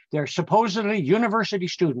university. They're supposedly university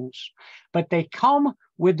students, but they come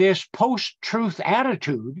with this post-truth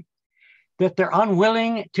attitude that they're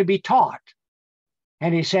unwilling to be taught.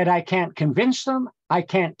 And he said, I can't convince them. I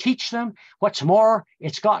can't teach them. What's more,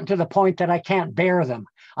 it's gotten to the point that I can't bear them.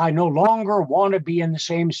 I no longer want to be in the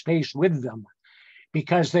same space with them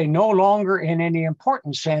because they no longer, in any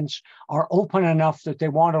important sense, are open enough that they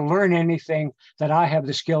want to learn anything that I have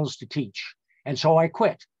the skills to teach. And so I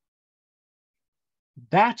quit.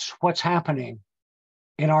 That's what's happening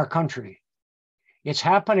in our country. It's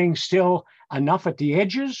happening still enough at the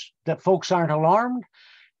edges that folks aren't alarmed.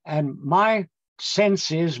 And my sense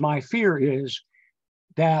is, my fear is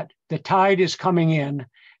that the tide is coming in,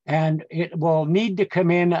 and it will need to come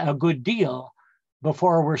in a good deal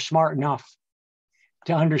before we're smart enough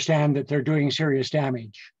to understand that they're doing serious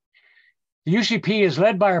damage. The UCP is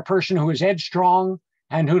led by a person who is headstrong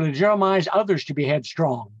and who legitimizes others to be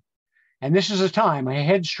headstrong. And this is a time a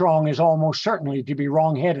headstrong is almost certainly to be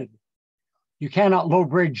wrong-headed. You cannot low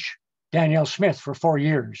bridge Danielle Smith for 4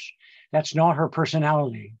 years. That's not her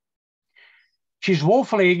personality. She's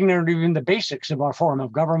woefully ignorant of even the basics of our form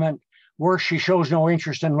of government. Worse, she shows no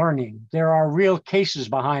interest in learning. There are real cases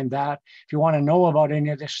behind that. If you want to know about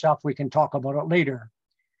any of this stuff, we can talk about it later.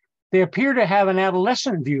 They appear to have an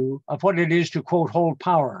adolescent view of what it is to, quote, hold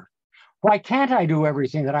power. Why can't I do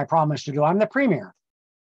everything that I promised to do? I'm the premier.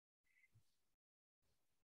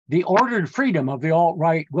 The ordered freedom of the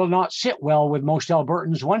alt-right will not sit well with most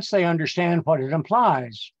Albertans once they understand what it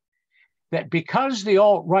implies. That because the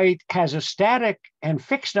alt-right has a static and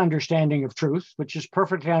fixed understanding of truth, which is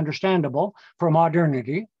perfectly understandable for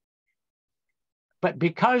modernity, but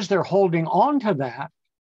because they're holding on to that,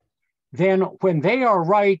 then when they are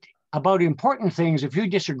right about important things, if you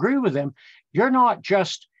disagree with them, you're not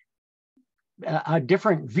just a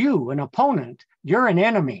different view, an opponent, you're an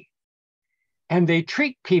enemy. And they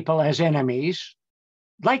treat people as enemies,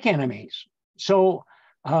 like enemies. So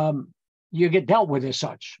you get dealt with as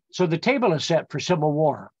such. So the table is set for civil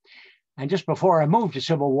war. And just before I move to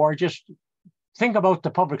civil war, just think about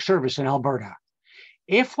the public service in Alberta.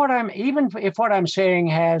 If what I'm saying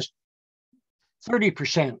has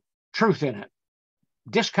 30% truth in it,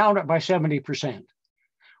 discount it by 70%.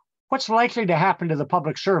 What's likely to happen to the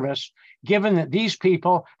public service, given that these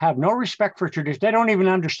people have no respect for tradition? They don't even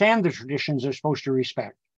understand the traditions they're supposed to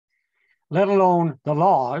respect, let alone the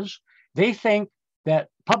laws. They think that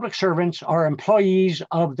public servants are employees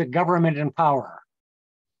of the government in power,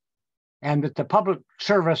 and that the public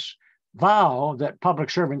service vow that public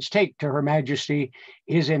servants take to Her Majesty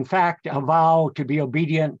is in fact a vow to be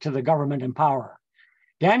obedient to the government in power.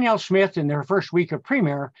 Danielle Smith, in their first week of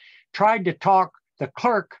premier, tried to talk the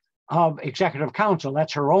clerk of Executive Council,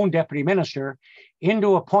 that's her own deputy minister,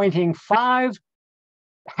 into appointing 5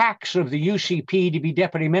 hacks of the UCP to be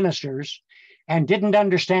deputy ministers, and didn't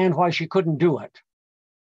understand why she couldn't do it.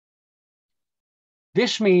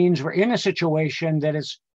 This means we're in a situation that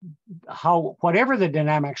is whatever the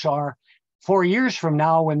dynamics are, 4 years from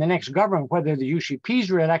now, when the next government, whether the UCP is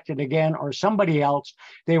reelected again or somebody else,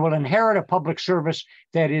 they will inherit a public service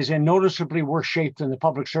that is in noticeably worse shape than the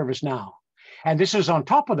public service now. And this is on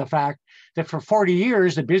top of the fact that for 40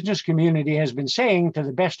 years, the business community has been saying to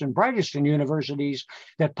the best and brightest in universities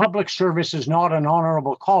that public service is not an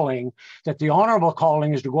honorable calling, that the honorable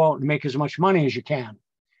calling is to go out and make as much money as you can.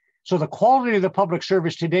 So the quality of the public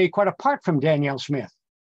service today, quite apart from Danielle Smith,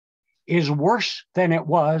 is worse than it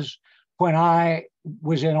was when I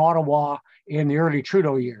was in Ottawa in the early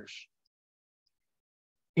Trudeau years.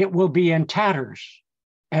 It will be in tatters,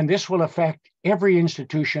 and this will affect every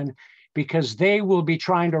institution because they will be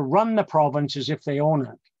trying to run the province as if they own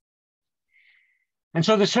it. And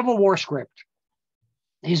so the Civil War script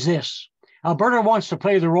is this. Alberta wants to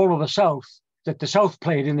play the role of the South that the South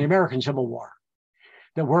played in the American Civil War,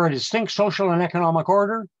 that we're a distinct social and economic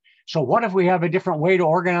order. So what if we have a different way to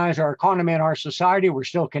organize our economy and our society? We're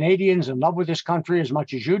still Canadians in love with this country as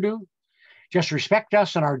much as you do. Just respect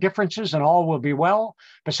us and our differences and all will be well.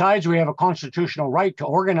 Besides, we have a constitutional right to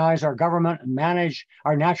organize our government and manage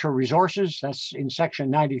our natural resources. That's in section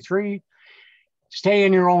 93. Stay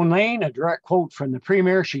in your own lane, a direct quote from the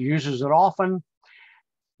Premier. She uses it often.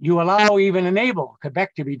 You allow, even enable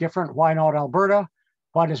Quebec to be different. Why not Alberta?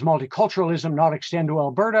 Why does multiculturalism not extend to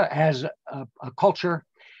Alberta as a culture?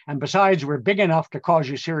 And besides, we're big enough to cause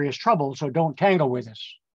you serious trouble, so don't tangle with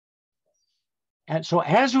us. And so,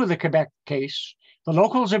 as with the Quebec case, the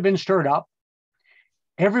locals have been stirred up.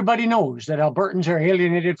 Everybody knows that Albertans are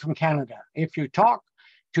alienated from Canada. If you talk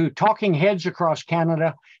to talking heads across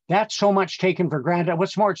Canada, that's so much taken for granted.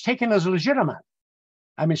 What's more, it's taken as legitimate.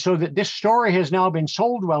 I mean, so that this story has now been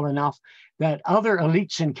sold well enough that other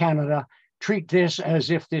elites in Canada treat this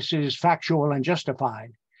as if this is factual and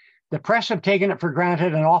justified. The press have taken it for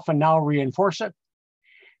granted and often now reinforce it.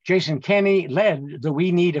 Jason Kenney led the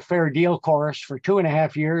We Need a Fair Deal chorus for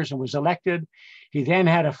 2.5 years and was elected. He then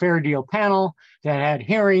had a fair deal panel that had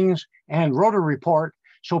hearings and wrote a report.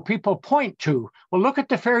 So people point to, well, look at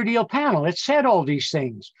the fair deal panel. It said all these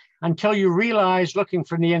things, until you realize, looking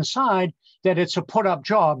from the inside, that it's a put-up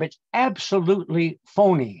job. It's absolutely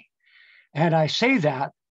phony. And I say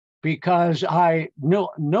that because I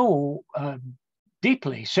know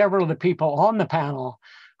deeply several of the people on the panel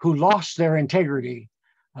who lost their integrity.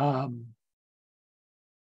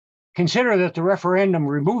 Consider that the referendum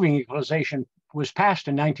removing equalization was passed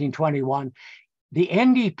in 1921. The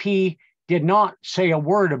NDP did not say a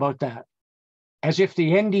word about that, as if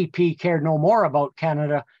the NDP cared no more about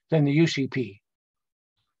Canada than the UCP.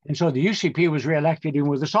 And so the UCP was reelected in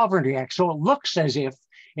with the Sovereignty Act. So it looks as if,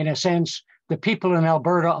 in a sense, the people in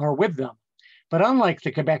Alberta are with them. But unlike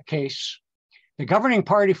the Quebec case, the governing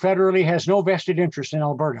party federally has no vested interest in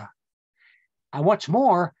Alberta. And what's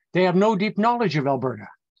more, they have no deep knowledge of Alberta.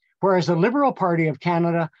 Whereas the Liberal Party of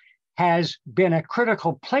Canada has been a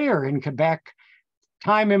critical player in Quebec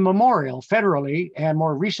time immemorial, federally and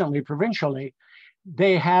more recently provincially.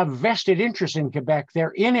 They have vested interest in Quebec.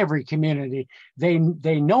 They're in every community. They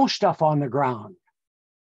know stuff on the ground.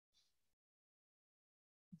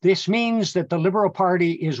 This means that the Liberal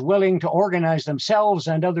Party is willing to organize themselves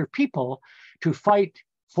and other people to fight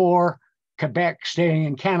for Quebec staying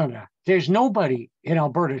in Canada. There's nobody in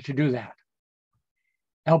Alberta to do that.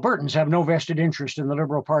 Albertans have no vested interest in the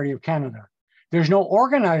Liberal Party of Canada. There's no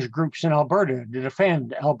organized groups in Alberta to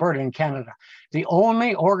defend Alberta and Canada. The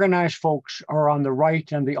only organized folks are on the right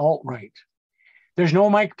and the alt-right. There's no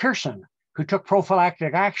Mike Pearson, who took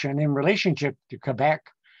prophylactic action in relationship to Quebec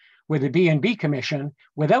with the B&B Commission.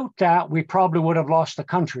 Without that, we probably would have lost the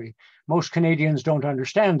country. Most Canadians don't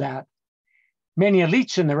understand that. Many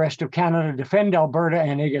elites in the rest of Canada defend Alberta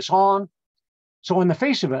and egg us on. So in the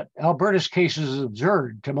face of it, Alberta's case is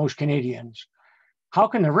absurd to most Canadians. How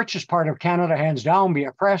can the richest part of Canada, hands down, be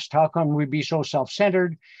oppressed? How can we be so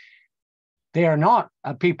self-centered? They are not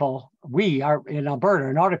a people, we are in Alberta,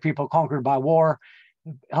 are not a people conquered by war.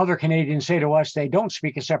 Other Canadians say to us, they don't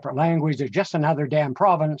speak a separate language. They're just another damn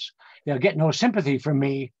province. They'll get no sympathy from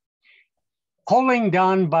me. Polling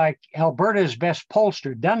done by Alberta's best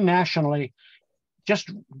pollster, done nationally,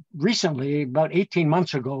 just recently, about 18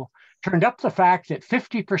 months ago, turned up the fact that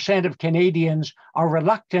 50% of Canadians are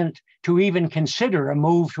reluctant to even consider a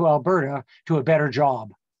move to Alberta to a better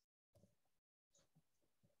job.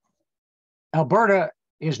 Alberta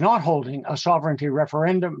is not holding a sovereignty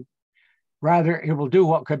referendum. Rather, it will do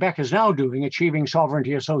what Quebec is now doing, achieving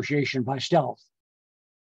sovereignty association by stealth.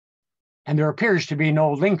 And there appears to be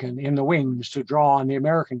no Lincoln in the wings to draw on the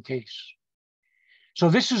American case. So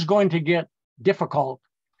this is going to get difficult.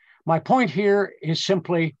 My point here is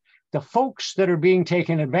simply the folks that are being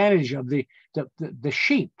taken advantage of, the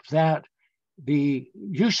sheep that the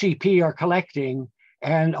UCP are collecting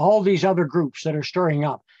and all these other groups that are stirring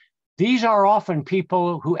up. These are often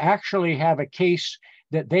people who actually have a case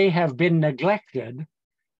that they have been neglected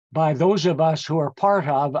by those of us who are part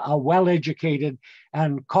of a well-educated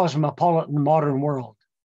and cosmopolitan modern world.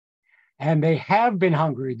 And they have been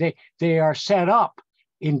hungry. They are set up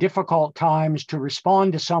in difficult times to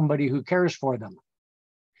respond to somebody who cares for them.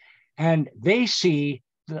 And they see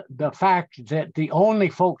the fact that the only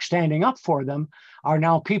folks standing up for them are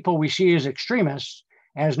now people we see as extremists,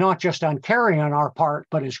 as not just uncaring on our part,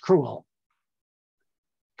 but as cruel.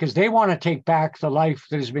 Because they want to take back the life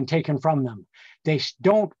that has been taken from them. They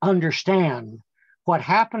don't understand what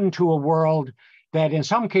happened to a world that in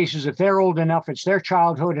some cases, if they're old enough, it's their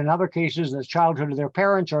childhood. In other cases, it's childhood of their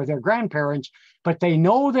parents or their grandparents. But they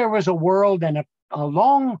know there was a world and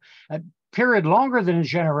a period longer than a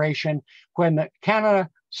generation when the Canada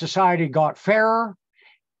society got fairer.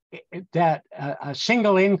 that a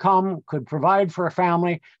single income could provide for a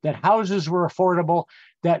family, that houses were affordable,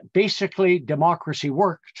 that basically democracy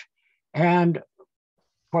worked. And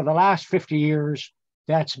for the last 50 years,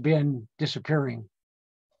 that's been disappearing.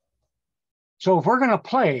 So if we're going to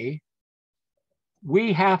play,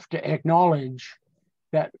 we have to acknowledge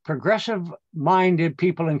that progressive-minded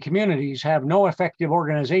people and communities have no effective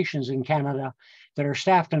organizations in Canada that are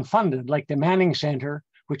staffed and funded, like the Manning Centre,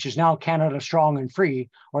 which is now Canada Strong and Free,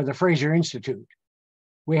 or the Fraser Institute.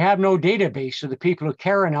 We have no database of the people who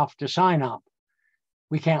care enough to sign up.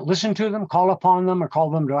 We can't listen to them, call upon them, or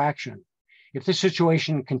call them to action. If this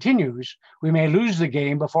situation continues, we may lose the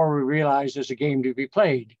game before we realize there's a game to be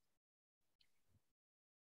played.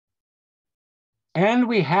 And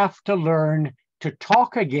we have to learn to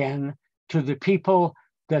talk again to the people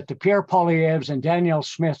that the Pierre Poilievres and Danielle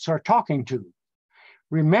Smiths are talking to.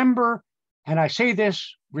 Remember, and I say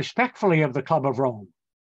this respectfully of the Club of Rome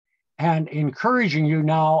and encouraging you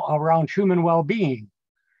now around human well-being,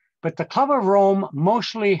 but the Club of Rome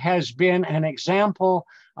mostly has been an example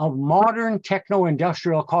of modern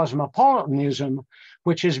techno-industrial cosmopolitanism,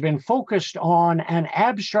 which has been focused on an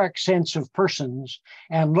abstract sense of persons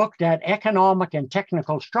and looked at economic and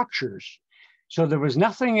technical structures. So there was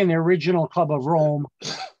nothing in the original Club of Rome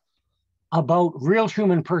about real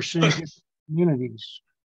human persons and communities.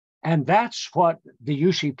 And that's what the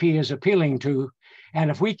UCP is appealing to. And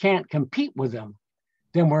if we can't compete with them,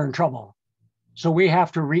 then we're in trouble. So we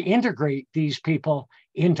have to reintegrate these people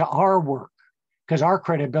into our work because our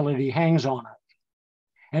credibility hangs on it.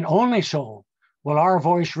 And only so will our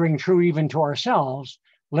voice ring true even to ourselves,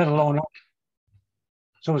 let alone others.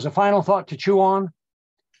 So as a final thought to chew on,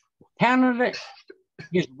 Canada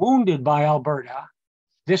is wounded by Alberta.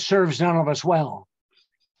 This serves none of us well.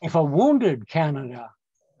 If a wounded Canada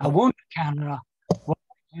will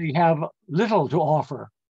actually have little to offer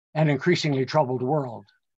an increasingly troubled world.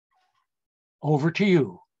 Over to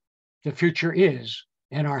you. The future is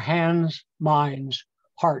in our hands, minds,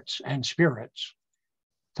 hearts, and spirits.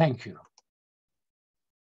 Thank you.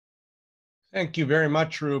 Thank you very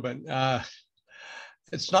much, Ruben.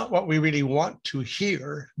 It's not what we really want to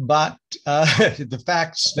hear, but the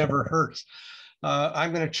facts never hurt.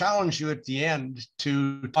 I'm going to challenge you at the end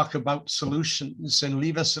to talk about solutions and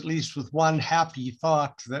leave us at least with one happy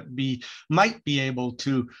thought that we might be able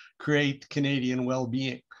to create Canadian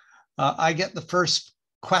well-being. I get the first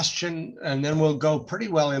question, and then we'll go pretty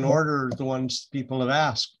well in order the ones people have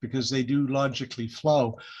asked, because they do logically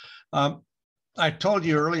flow. I told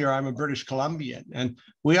you earlier, I'm a British Columbian, and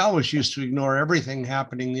we always used to ignore everything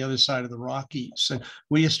happening the other side of the Rockies. And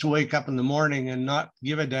we used to wake up in the morning and not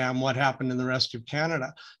give a damn what happened in the rest of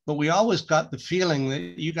Canada. But we always got the feeling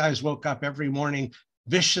that you guys woke up every morning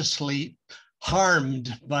viciously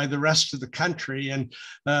harmed by the rest of the country and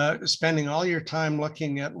spending all your time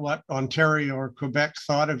looking at what Ontario or Quebec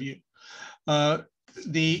thought of you.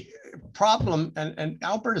 The problem, and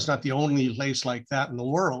Alberta is not the only place like that in the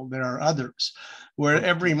world. There are others where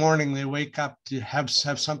every morning they wake up to have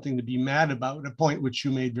something to be mad about, a point which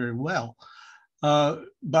you made very well.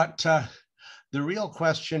 But the real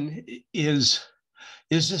question is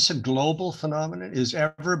this a global phenomenon? Is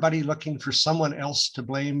everybody looking for someone else to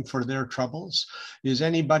blame for their troubles? Is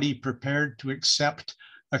anybody prepared to accept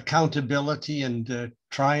accountability and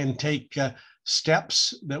try and take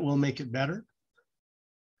steps that will make it better?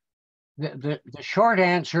 The short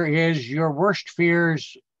answer is your worst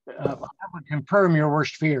fears. I would confirm your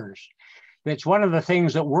worst fears. That's one of the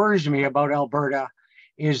things that worries me about Alberta,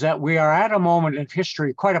 is that we are at a moment in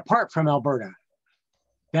history, quite apart from Alberta,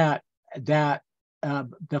 that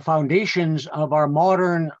the foundations of our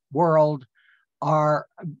modern world are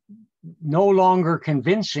no longer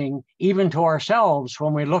convincing, even to ourselves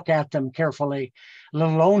when we look at them carefully, let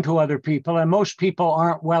alone to other people. And most people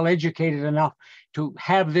aren't well educated enough to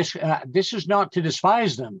have this. This is not to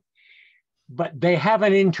despise them, but they have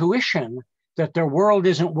an intuition that their world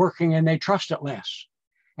isn't working and they trust it less.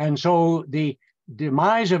 And so the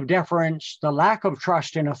demise of deference, the lack of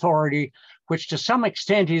trust in authority, which to some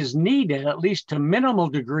extent is needed, at least to minimal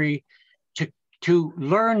degree, to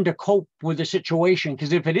learn to cope with the situation.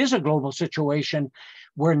 Because if it is a global situation,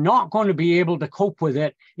 we're not going to be able to cope with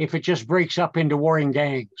it if it just breaks up into warring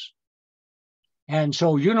gangs. And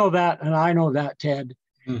so you know that, and I know that, Ted.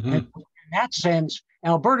 Mm-hmm. And in that sense,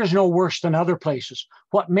 Alberta's no worse than other places.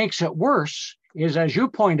 What makes it worse is, as you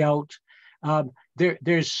point out,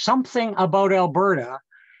 there's something about Alberta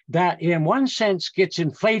that in one sense gets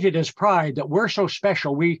inflated as pride, that we're so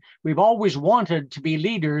special. We've always wanted to be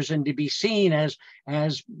leaders and to be seen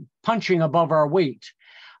as punching above our weight,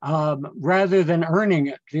 rather than earning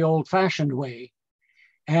it the old-fashioned way.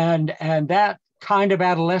 And that kind of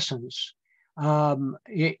adolescence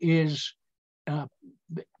is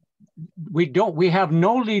we have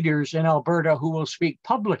no leaders in Alberta who will speak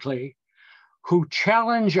publicly who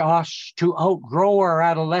challenge us to outgrow our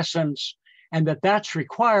adolescence, and that's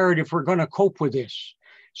required if we're going to cope with this.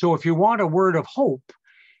 So if you want a word of hope,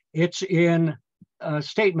 it's in a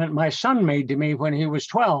statement my son made to me when he was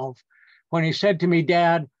 12, when he said to me,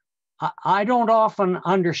 "Dad, I don't often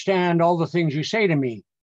understand all the things you say to me."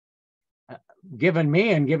 Given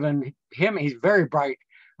me and given him, he's very bright,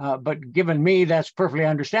 but given me, that's perfectly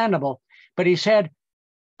understandable. But he said,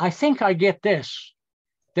 "I think I get this,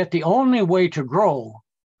 that the only way to grow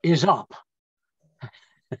is up."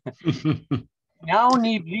 Now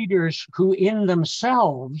need leaders who in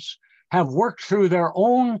themselves have worked through their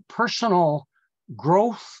own personal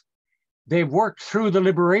growth. They've worked through the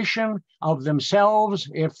liberation of themselves,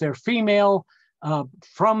 if they're female,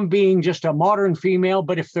 from being just a modern female,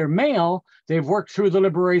 but if they're male, they've worked through the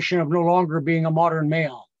liberation of no longer being a modern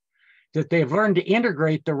male, that they've learned to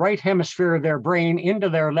integrate the right hemisphere of their brain into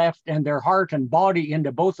their left and their heart and body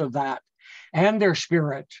into both of that, and their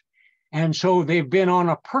spirit. And so they've been on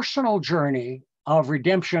a personal journey of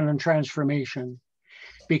redemption and transformation,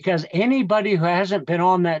 because anybody who hasn't been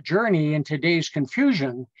on that journey in today's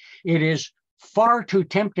confusion, it is far too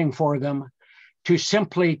tempting for them to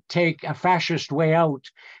simply take a fascist way out,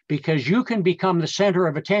 because you can become the center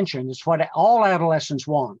of attention. It's what all adolescents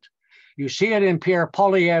want. You see it in Pierre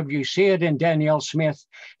Poilievre, you see it in Danielle Smith,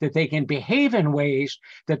 that they can behave in ways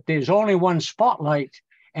that there's only one spotlight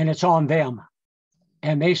and it's on them.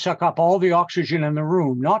 And they suck up all the oxygen in the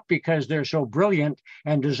room, not because they're so brilliant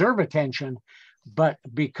and deserve attention, but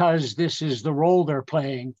because this is the role they're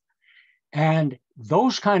playing. And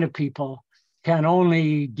those kind of people can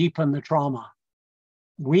only deepen the trauma.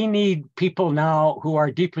 We need people now who are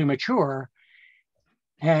deeply mature,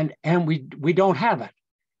 and we don't have it.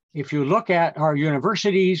 If you look at our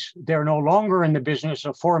universities, they're no longer in the business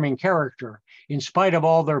of forming character, in spite of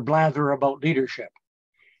all their blather about leadership.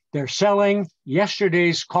 They're selling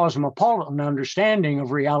yesterday's cosmopolitan understanding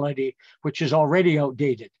of reality, which is already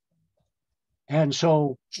outdated. And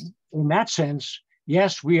so in that sense,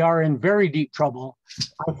 yes, we are in very deep trouble.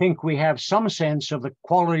 I think we have some sense of the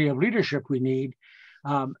quality of leadership we need.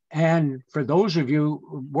 And for those of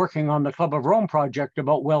you working on the Club of Rome project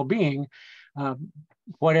about well-being,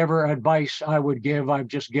 whatever advice I would give, I've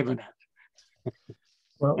just given it.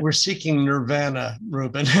 Well, we're seeking nirvana,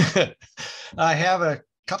 Ruben. I have a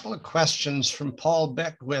couple of questions from Paul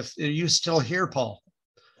Beckwith. Are you still here, Paul?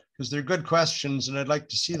 Because they're good questions and I'd like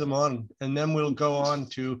to see them on. And then we'll go on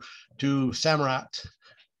to Samrat.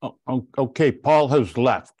 Oh, okay, Paul has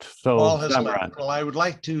left. So Paul has Samrat. left. Well, I would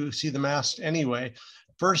like to see them asked anyway.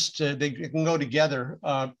 First, they can go together.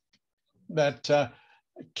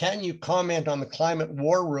 Can you comment on the climate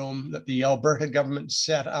war room that the Alberta government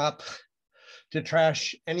set up to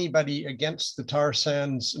trash anybody against the tar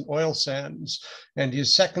sands and oil sands? And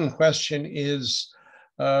his second question is,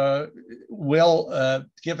 given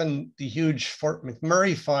the huge Fort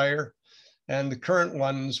McMurray fire and the current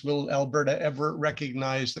ones, will Alberta ever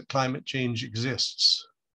recognize that climate change exists?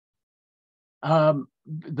 The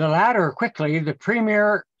latter quickly. The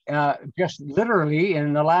Premier just literally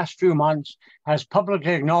in the last few months has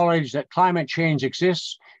publicly acknowledged that climate change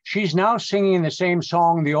exists. She's now singing the same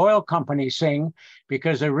song the oil companies sing,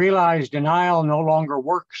 because they realize denial no longer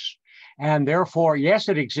works. And therefore, yes,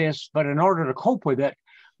 it exists, but in order to cope with it,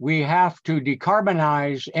 we have to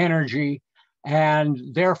decarbonize energy, and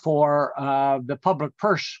therefore the public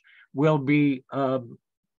purse will be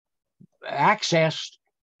accessed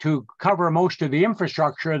to cover most of the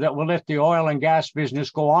infrastructure that will let the oil and gas business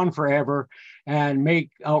go on forever and make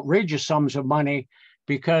outrageous sums of money,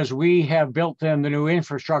 because we have built them the new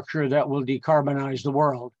infrastructure that will decarbonize the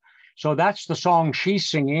world. So that's the song she's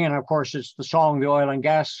singing. And of course, it's the song the oil and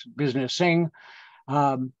gas business sing.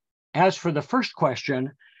 As for the first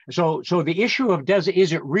question, so the issue of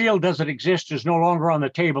is it real, does it exist, is no longer on the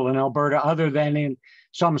table in Alberta, other than in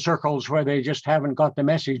some circles where they just haven't got the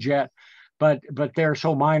message yet. But they're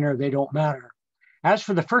so minor, they don't matter. As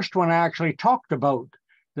for the first one, I actually talked about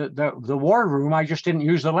the war room. I just didn't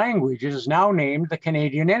use the language. It is now named the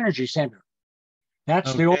Canadian Energy Centre.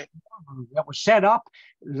 That's the old war room that was set up.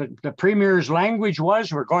 The Premier's language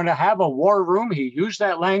was, we're going to have a war room. He used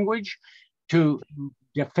that language to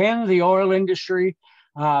defend the oil industry.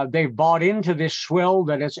 They've bought into this swill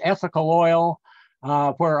that it's ethical oil,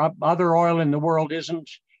 where other oil in the world isn't,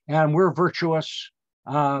 and we're virtuous.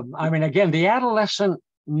 I mean, again, the adolescent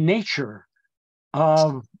nature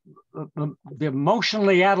of the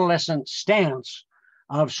emotionally adolescent stance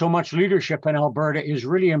of so much leadership in Alberta is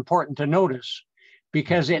really important to notice,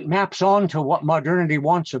 because it maps on to what modernity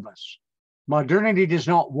wants of us. Modernity does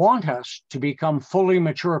not want us to become fully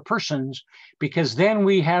mature persons, because then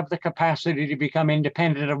we have the capacity to become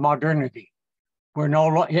independent of modernity.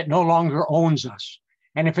 It no longer owns us.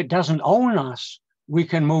 And if it doesn't own us, we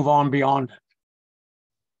can move on beyond it.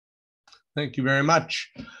 Thank you very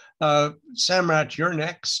much. Samrat, you're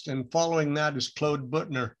next. And following that is Claude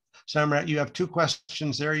Butner. Samrat, you have two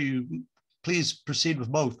questions there. You please proceed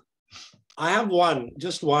with both. I have one,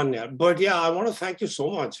 just one. Yeah. But yeah, I want to thank you so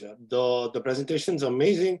much. Yeah. The presentation is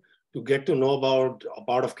amazing to get to know about a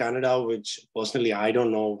part of Canada, which personally I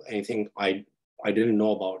don't know anything I didn't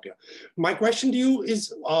know about. Yeah. My question to you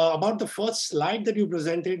is about the first slide that you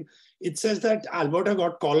presented. It says that Alberta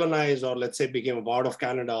got colonized, or let's say became a part of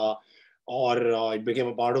Canada, or it became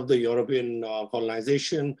a part of the European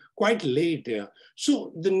colonization quite late. Yeah.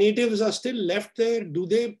 So the natives are still left there. Do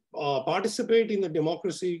they participate in the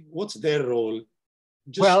democracy? What's their role?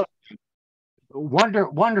 Well,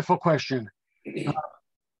 wonderful question.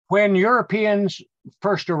 When Europeans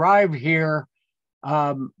first arrived here,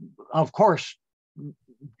 of course,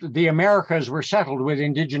 the Americas were settled with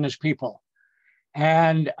Indigenous people.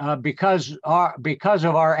 And because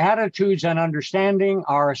of our attitudes and understanding,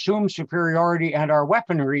 our assumed superiority and our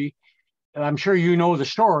weaponry, I'm sure you know the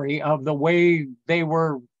story of the way they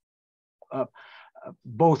were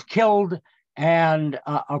both killed and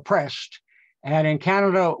oppressed. And in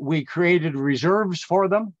Canada, we created reserves for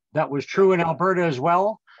them. That was true in Alberta as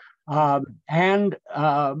well. And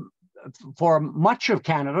for much of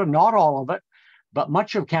Canada, not all of it, but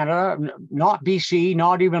much of Canada, not BC,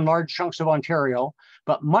 not even large chunks of Ontario,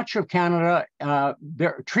 but much of Canada,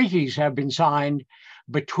 their treaties have been signed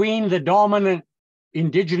between the dominant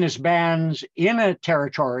Indigenous bands in a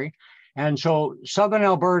territory. And so Southern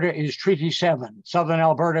Alberta is Treaty 7, Southern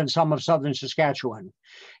Alberta and some of Southern Saskatchewan.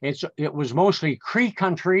 It was mostly Cree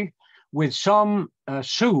country, with some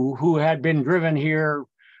Sioux who had been driven here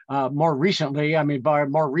more recently. I mean, by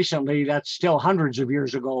more recently, that's still hundreds of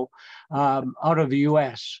years ago, out of the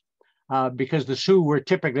US, because the Sioux were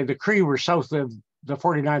typically, the Cree were south of the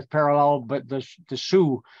 49th parallel, but the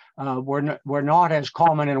Sioux were not as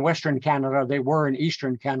common in Western Canada. They were in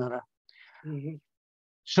Eastern Canada. Mm-hmm.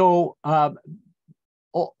 So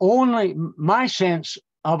only my sense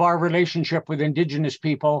of our relationship with Indigenous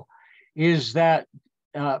people is that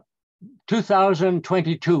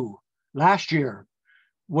 2022, last year,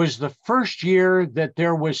 was the first year that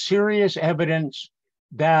there was serious evidence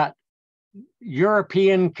that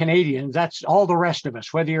European Canadians, that's all the rest of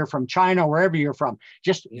us, whether you're from China, wherever you're from,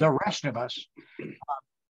 just the rest of us,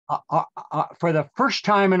 for the first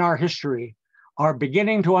time in our history, are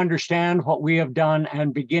beginning to understand what we have done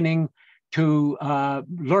and beginning to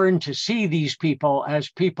learn to see these people as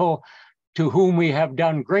people to whom we have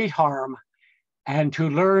done great harm, and to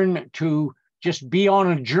learn to just be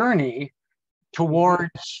on a journey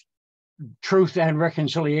towards truth and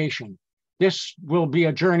reconciliation. This will be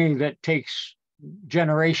a journey that takes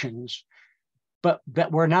generations, but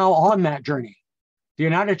that we're now on that journey. The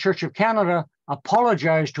United Church of Canada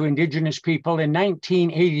apologized to Indigenous people in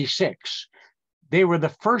 1986. They were the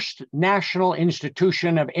first national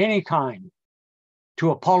institution of any kind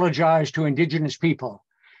to apologize to Indigenous people.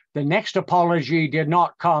 The next apology did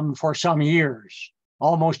not come for some years,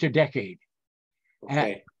 almost a decade.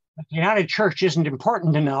 Okay. And the United Church isn't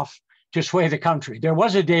important enough to sway the country. There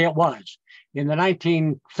was a day it was. In the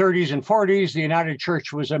 1930s and 40s, the United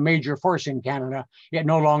Church was a major force in Canada. It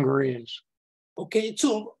no longer is. Okay,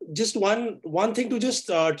 so just one thing to just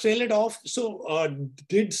trail it off. So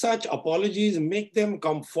did such apologies make them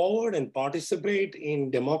come forward and participate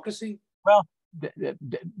in democracy? Well,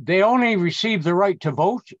 they only received the right to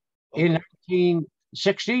vote in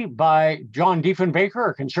 1960 by John Diefenbaker,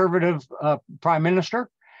 a conservative prime minister.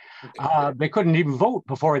 Okay. They couldn't even vote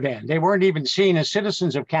before then. They weren't even seen as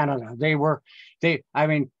citizens of Canada.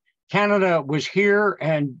 Canada was here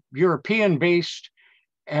and European based,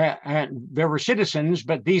 and there were citizens,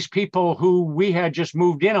 but these people who we had just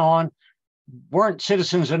moved in on weren't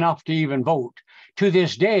citizens enough to even vote. To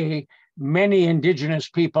this day, many Indigenous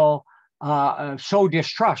people so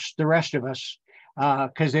distrust the rest of us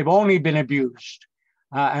because they've only been abused.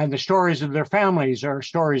 And the stories of their families are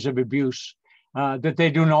stories of abuse. That they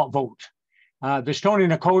do not vote. The Stoney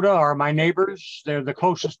Nakoda are my neighbors. They're the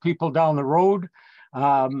closest people down the road.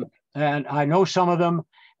 And I know some of them.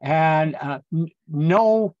 And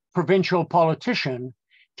no provincial politician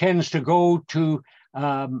tends to go to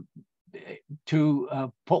what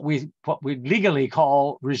we legally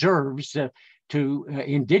call reserves, to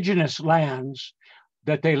Indigenous lands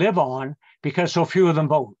that they live on, because so few of them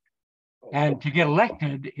vote. And to get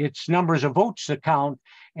elected, it's numbers of votes that count.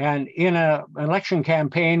 And in an election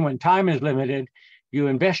campaign, when time is limited, you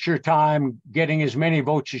invest your time getting as many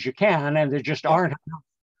votes as you can, and there just aren't enough.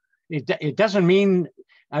 It doesn't mean,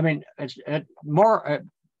 I mean, it's more.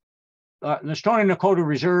 The Stoney Nakoda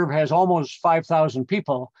Reserve has almost 5,000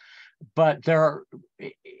 people, but there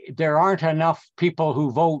aren't enough people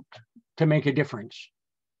who vote to make a difference.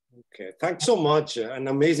 Okay, thanks so much. An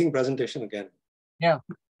amazing presentation again. Yeah,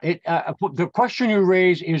 the question you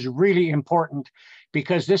raise is really important,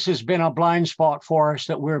 because this has been a blind spot for us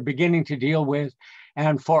that we're beginning to deal with.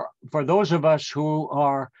 And for those of us who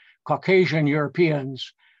are Caucasian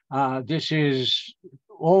Europeans, this is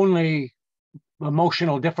only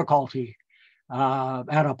emotional difficulty and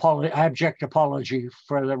abject apology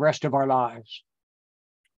for the rest of our lives.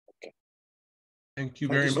 Thank you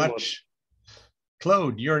very much.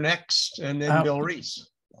 Claude, you're next, and then Bill Reese.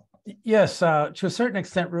 Yes, to a certain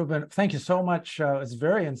extent, Ruben, thank you so much. It's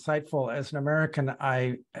very insightful. As an American,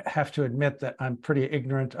 I have to admit that I'm pretty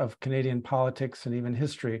ignorant of Canadian politics and even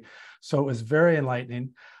history. So it was very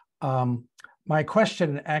enlightening. My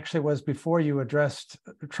question actually was before you addressed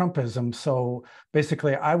Trumpism. So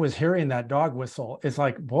basically, I was hearing that dog whistle. It's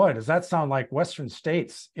like, boy, does that sound like Western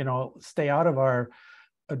states, you know, stay out of our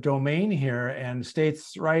domain here, and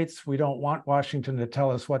states' rights. We don't want Washington to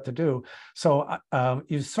tell us what to do. So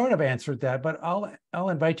you sort of answered that, but I'll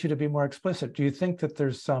invite you to be more explicit. Do you think that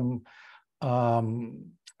there's some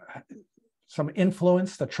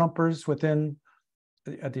influence, the Trumpers within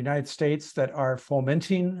the United States, that are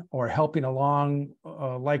fomenting or helping along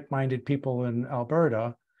like-minded people in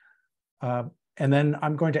Alberta? And then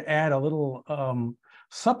I'm going to add a little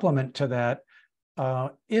supplement to that.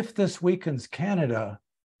 If this weakens Canada,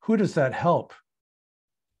 who does that help?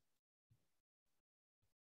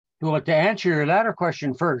 Well, to answer your latter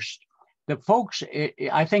question first, the folks,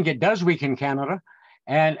 I think it does weaken Canada.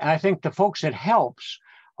 And I think the folks it helps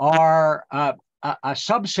are a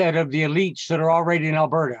subset of the elites that are already in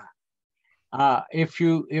Alberta. If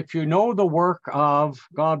you know the work of,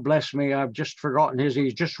 God bless me, I've just forgotten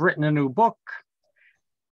he's just written a new book.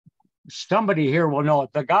 Somebody here will know it.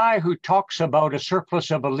 The guy who talks about a surplus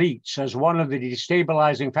of elites as one of the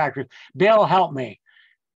destabilizing factors. Bill, help me.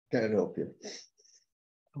 Can't help you.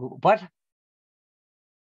 What?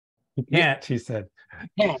 He can't, he said.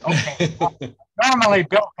 He can't, okay. Normally,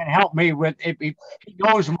 Bill can help me with it. He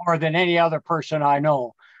knows more than any other person I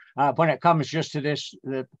know when it comes just to this.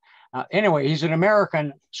 Anyway, he's an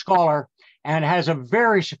American scholar and has a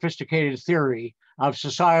very sophisticated theory of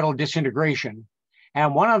societal disintegration.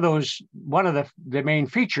 And one of the main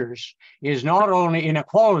features is not only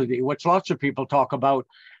inequality, which lots of people talk about,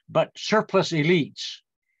 but surplus elites.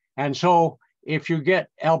 And so if you get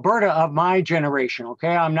Alberta of my generation,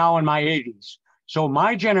 okay, I'm now in my 80s. So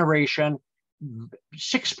my generation,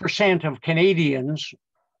 6% of Canadians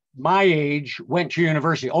my age went to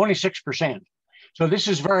university, only 6%. So this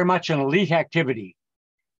is very much an elite activity.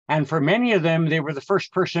 And for many of them, they were the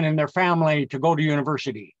first person in their family to go to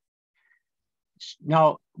university.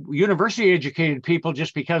 Now, university educated people,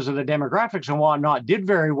 just because of the demographics and whatnot, did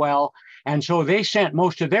very well. And so they sent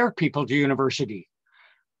most of their people to university.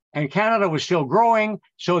 And Canada was still growing,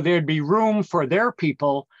 so there'd be room for their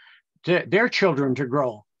people, their children to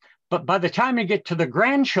grow. But by the time you get to the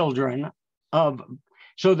grandchildren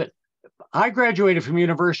so that I graduated from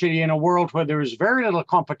university in a world where there was very little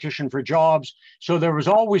competition for jobs. So there was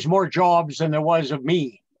always more jobs than there was of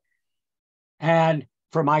me. And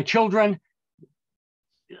for my children,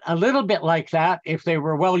 a little bit like that if they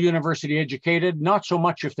were well university educated, not so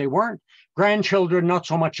much if they weren't. Grandchildren, not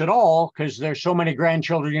so much at all, because there's so many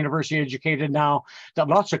grandchildren university educated now that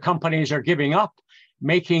lots of companies are giving up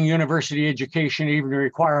making university education even a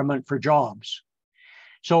requirement for jobs.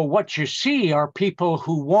 So what you see are people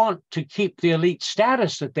who want to keep the elite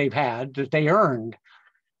status that they've had, that they earned.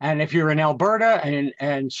 And if you're in Alberta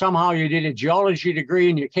and somehow you did a geology degree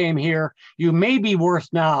and you came here, you may be worth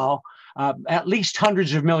now at least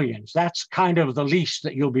hundreds of millions. That's kind of the least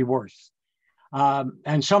that you'll be worth.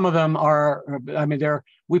 And some of them are, I mean,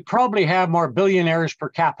 we probably have more billionaires per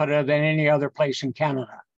capita than any other place in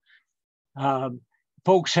Canada.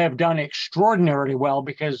 Folks have done extraordinarily well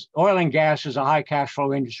because oil and gas is a high cash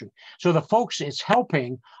flow industry. So the folks it's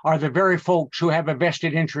helping are the very folks who have a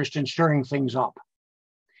vested interest in stirring things up.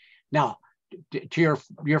 Now, to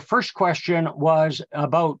your first question was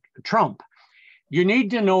about Trump. You need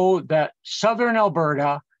to know that Southern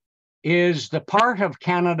Alberta is the part of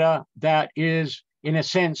Canada that is, in a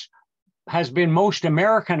sense, has been most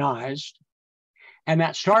Americanized. And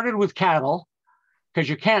that started with cattle. because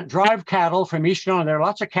you can't drive cattle from Eastern Ontario. There are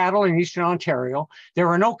lots of cattle in Eastern Ontario. There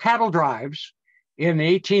were no cattle drives in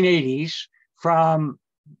the 1880s from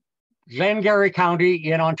Glengarry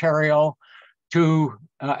County in Ontario to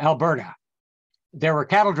Alberta. There were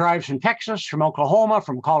cattle drives from Texas, from Oklahoma,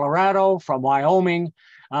 from Colorado, from Wyoming,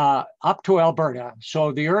 up to Alberta.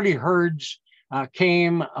 So the early herds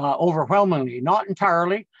came overwhelmingly, not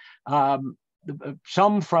entirely,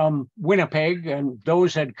 some from Winnipeg, and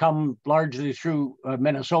those had come largely through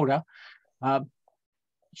Minnesota.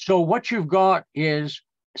 So what you've got is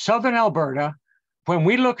southern Alberta. When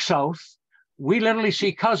we look south, we literally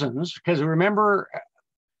see cousins, because remember,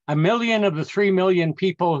 1 million of the 3 million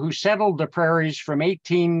people who settled the prairies from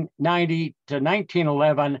 1890 to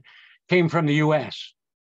 1911 came from the US.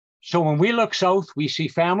 So when we look south, we see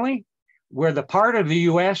family. We're the part of the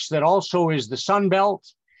US that also is the Sun Belt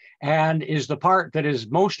and is the part that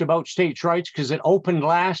is most about states' rights, because it opened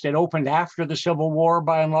last. It opened after the Civil War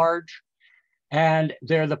by and large. And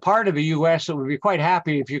they're the part of the US that would be quite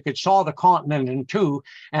happy if you could saw the continent in two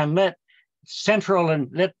and let Central and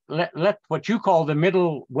let what you call the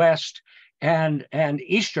Middle West and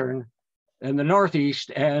Eastern and the Northeast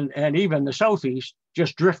and even the Southeast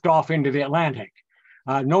just drift off into the Atlantic.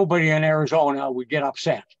 Nobody in Arizona would get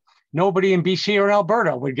upset. Nobody in BC or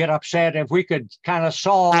Alberta would get upset if we could kind of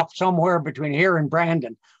saw off somewhere between here and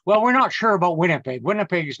Brandon. Well, we're not sure about Winnipeg.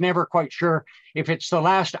 Winnipeg is never quite sure if it's the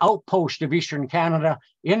last outpost of Eastern Canada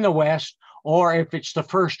in the West or if it's the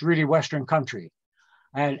first really Western country.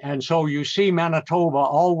 And so you see Manitoba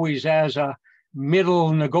always as a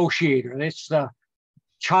middle negotiator. It's the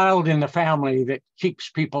child in the family that keeps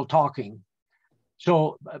people talking.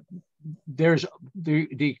 So there's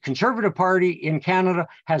the Conservative Party in Canada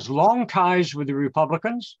has long ties with the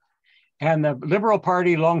Republicans, and the Liberal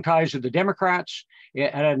Party long ties with the Democrats.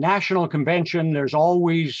 At a national convention, there's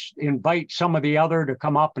always invite some of the other to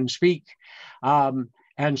come up and speak. And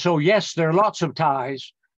so, yes, there are lots of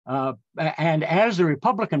ties. And as the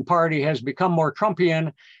Republican Party has become more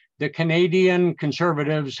Trumpian, the Canadian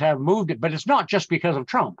Conservatives have moved it. But it's not just because of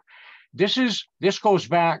Trump. This goes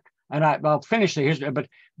back, and I'll finish the history, but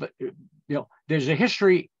you know, there's a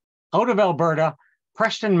history out of Alberta.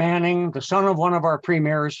 Preston Manning, the son of one of our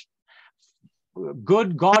premiers,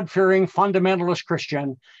 good, God-fearing, fundamentalist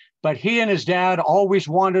Christian, but he and his dad always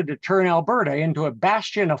wanted to turn Alberta into a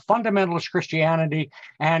bastion of fundamentalist Christianity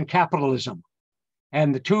and capitalism.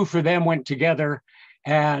 And the two for them went together.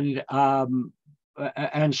 And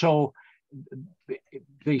so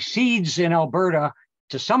the seeds in Alberta,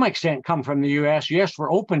 to some extent, come from the US. Yes,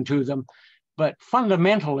 we're open to them, but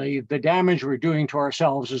fundamentally, the damage we're doing to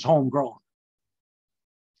ourselves is homegrown.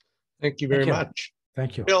 Thank you very much.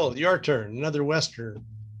 Thank you. Bill, your turn, another Western.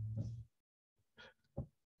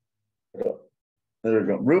 There we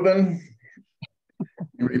go. Ruben,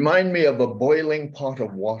 you remind me of a boiling pot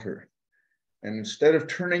of water. And instead of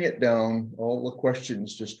turning it down, all the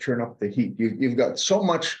questions just turn up the heat. You've got so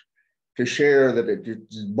much to share that it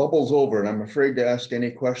just bubbles over. And I'm afraid to ask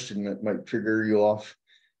any question that might trigger you off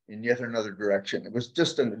in yet another direction. It was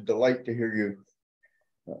just a delight to hear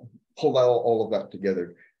you pull all of that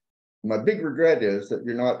together. My big regret is that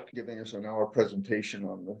you're not giving us an hour presentation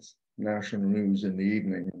on this national news in the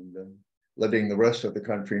evening and letting the rest of the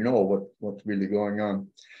country know what's really going on.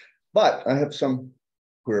 But I have some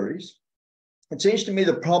queries. It seems to me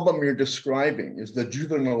the problem you're describing is the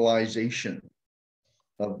juvenilization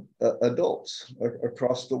of adults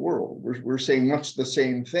across the world. We're seeing much the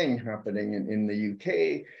same thing happening in the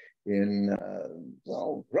UK, in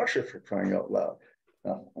well, Russia, for crying out loud.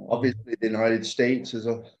 Obviously, the United States is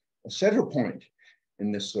a center point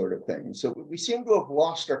in this sort of thing. So we seem to have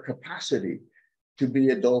lost our capacity to be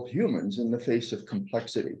adult humans in the face of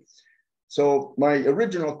complexity. So my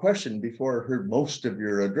original question before I heard most of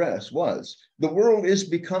your address was, the world is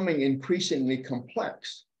becoming increasingly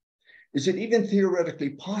complex. Is it even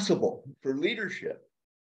theoretically possible for leadership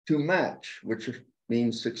to match, which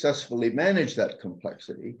means successfully manage that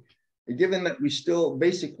complexity, given that we still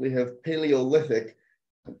basically have Paleolithic,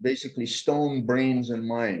 basically stone brains and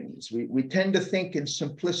minds? We tend to think in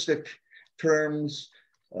simplistic terms,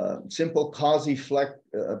 simple cause effect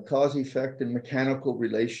and mechanical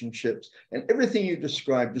relationships, and everything you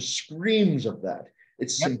described just screams of that.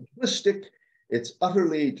 It's simplistic, it's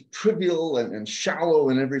utterly trivial and shallow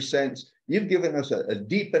in every sense. You've given us a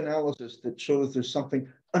deep analysis that shows there's something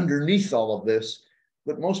underneath all of this,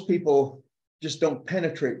 but most people just don't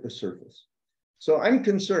penetrate the surface. So I'm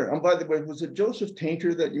concerned. And by the way, was it Joseph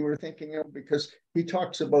Tainter that you were thinking of? Because he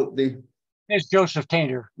talks about the... It's Joseph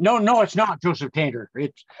Tainter. No, it's not Joseph Tainter.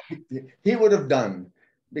 He would have done,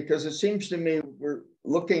 because it seems to me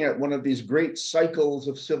looking at one of these great cycles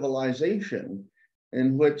of civilization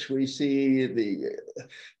in which we see the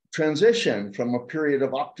transition from a period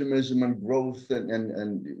of optimism and growth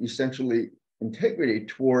and essentially integrity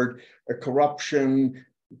toward a corruption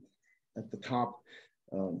at the top,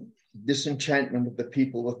 disenchantment of the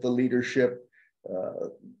people with the leadership,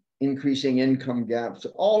 increasing income gaps,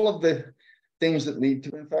 all of the things that lead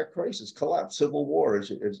to, in fact, crisis, collapse, civil war,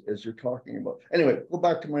 as you're talking about. Anyway, go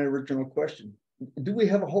back to my original question. Do we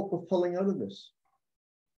have a hope of pulling out of this?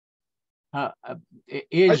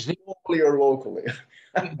 Globally or locally?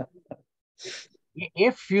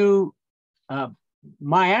 If you,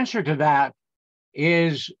 my answer to that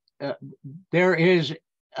is there is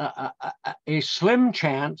a slim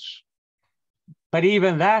chance, but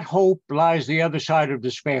even that hope lies the other side of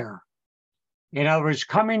despair. In other words,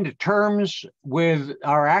 coming to terms with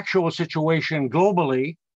our actual situation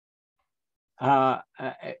globally,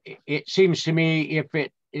 it seems to me if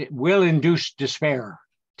it will induce despair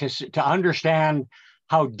to understand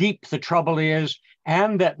how deep the trouble is,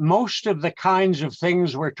 and that most of the kinds of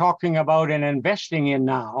things we're talking about and investing in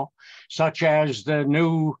now, such as the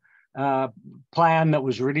new plan that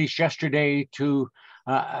was released yesterday to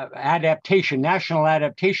national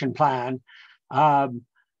adaptation plan,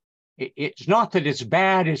 it's not that it's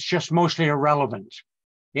bad, it's just mostly irrelevant.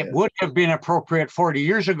 It would have been appropriate 40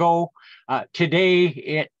 years ago.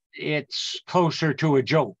 Today, it's closer to a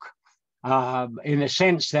joke in the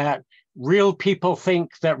sense that real people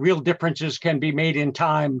think that real differences can be made in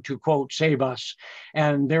time to, quote, save us.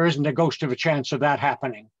 And there isn't a ghost of a chance of that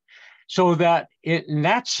happening. So that in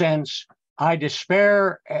that sense, I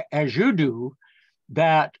despair, as you do,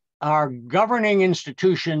 that our governing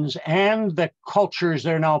institutions and the cultures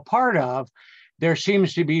they're now part of, there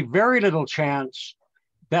seems to be very little chance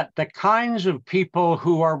that the kinds of people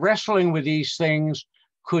who are wrestling with these things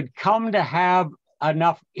could come to have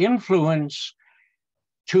enough influence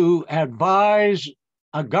to advise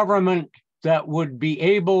a government that would be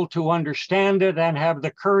able to understand it and have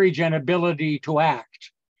the courage and ability to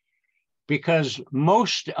act. Because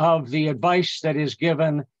most of the advice that is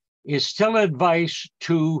given is still advice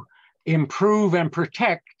to improve and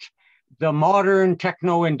protect the modern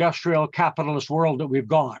techno-industrial capitalist world that we've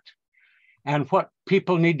got. And what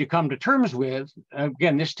people need to come to terms with,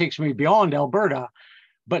 again, this takes me beyond Alberta,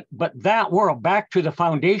 but that world, back to the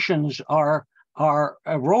foundations are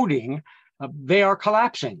eroding, they are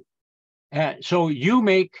collapsing. So you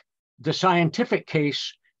make the scientific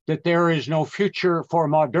case that there is no future for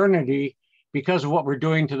modernity because of what we're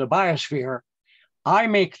doing to the biosphere. I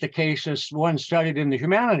make the case, as one studied in the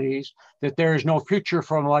humanities, that there is no future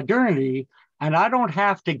for modernity, and I don't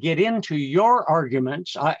have to get into your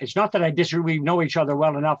arguments. It's not that I disagree, we know each other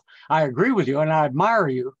well enough. I agree with you and I admire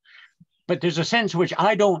you, but there's a sense in which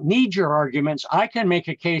I don't need your arguments. I can make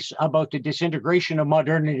a case about the disintegration of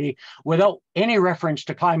modernity without any reference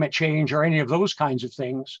to climate change or any of those kinds of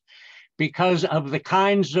things, because of the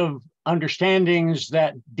kinds of understandings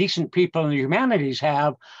that decent people in the humanities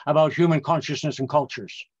have about human consciousness and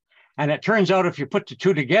cultures. And it turns out if you put the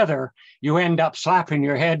two together, you end up slapping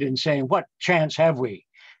your head and saying, what chance have we?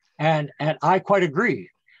 And I quite agree.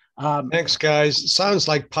 Thanks, guys. Sounds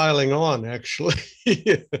like piling on, actually.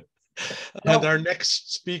 And our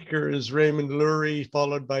next speaker is Raymond Lurie,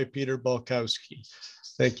 followed by Peter Balkowski.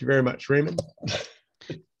 Thank you very much, Raymond.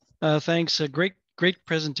 Thanks. Great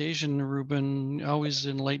presentation, Ruben. Always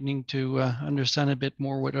enlightening to understand a bit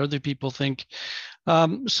more what other people think.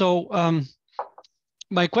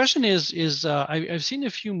 My question is I've seen a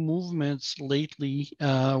few movements lately.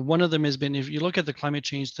 One of them has been, if you look at the climate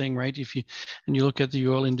change thing, right? And you look at the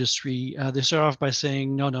oil industry, they start off by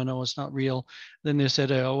saying, no, it's not real. Then they said,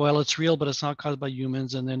 well, it's real, but it's not caused by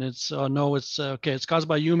humans. And then it's, no, it's okay, it's caused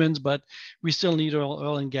by humans, but we still need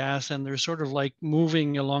oil and gas. And they're sort of like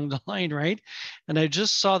moving along the line, right? And I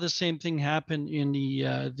just saw the same thing happen in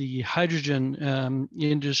the hydrogen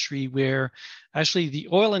industry, where actually the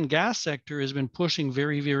oil and gas sector has been pushing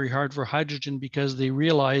very, very hard for hydrogen because they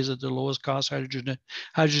realize that the lowest cost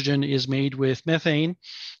hydrogen is made with methane,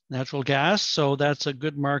 natural gas. So that's a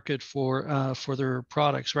good market for their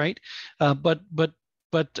products, right? But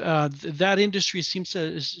that industry seems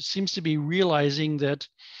to be realizing that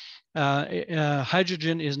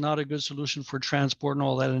hydrogen is not a good solution for transport and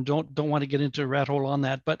all that, and don't want to get into a rat hole on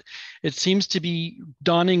that, but it seems to be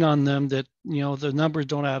dawning on them that the numbers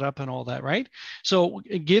don't add up and all that, right? So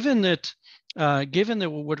given that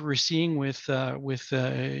what we're seeing with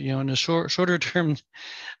in a shorter term,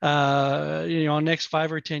 next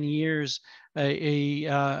 5 or 10 years,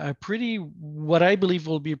 a pretty, what I believe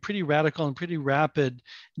will be a pretty radical and pretty rapid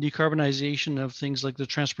decarbonization of things like the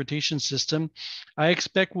transportation system. I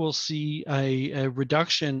expect we'll see a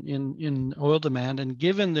reduction in oil demand. And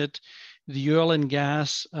given that the oil and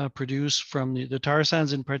gas produced from the tar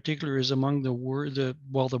sands in particular is among the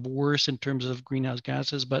worst in terms of greenhouse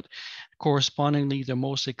gases, but correspondingly the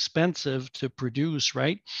most expensive to produce,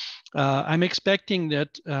 right? I'm expecting that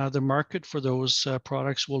the market for those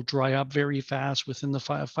products will dry up very fast within the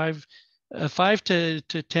five to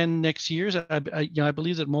 10 next years. I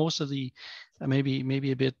believe that most of the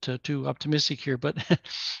maybe a bit too optimistic here, but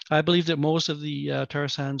I believe that most of the tar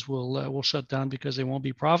sands will shut down because they won't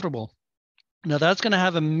be profitable. Now that's going to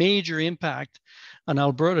have a major impact on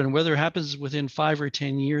Alberta, and whether it happens within 5 or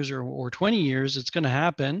 10 years or 20 years, it's going to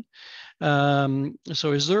happen.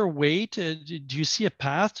 So is there a way do you see a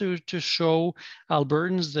path to show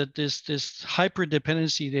Albertans that this hyper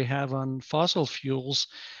dependency they have on fossil fuels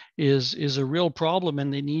is a real problem,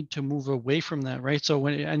 and they need to move away from that, right? So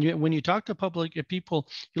when you talk to public people,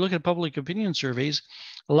 you look at public opinion surveys,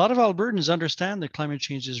 a lot of Albertans understand that climate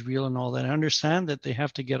change is real and all that. I understand that they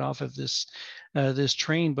have to get off of this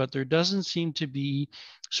train, but there doesn't seem to be,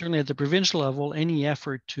 certainly at the provincial level, any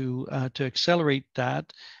effort to accelerate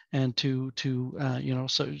that and to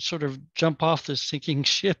sort of jump off the sinking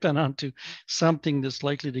ship and onto something that's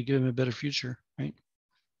likely to give them a better future, right?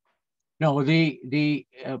 No, the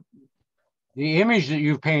image that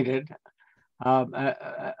you've painted, at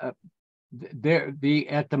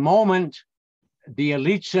the moment, the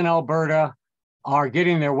elites in Alberta are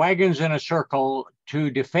getting their wagons in a circle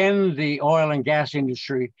to defend the oil and gas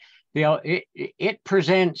industry. It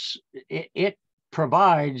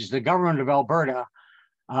provides the government of Alberta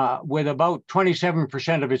with about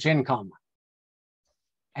 27% of its income.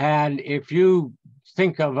 And if you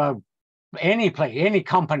think of any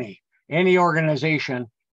company, any organization,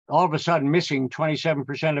 all of a sudden missing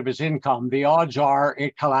 27% of its income, the odds are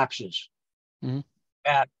it collapses. Mm-hmm.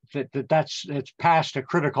 That's past a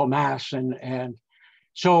critical mass, and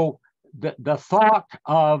so the thought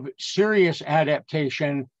of serious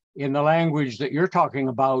adaptation in the language that you're talking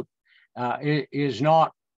about is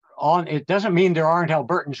not on. It doesn't mean there aren't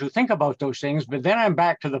Albertans who think about those things, but then I'm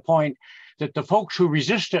back to the point that the folks who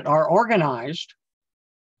resist it are organized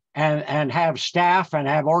and have staff and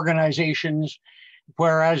have organizations,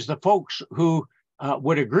 whereas the folks who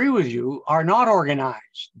would agree with you are not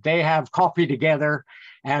organized. They have coffee together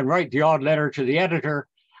and write the odd letter to the editor,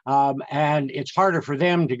 and it's harder for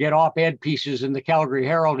them to get op-ed pieces in the Calgary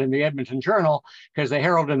Herald and the Edmonton Journal, because the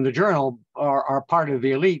Herald and the Journal are part of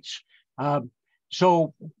the elites.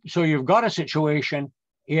 So you've got a situation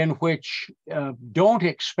in which don't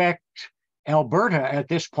expect Alberta at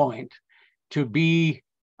this point to be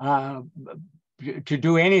to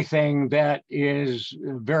do anything that is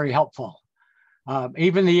very helpful.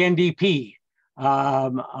 Even the NDP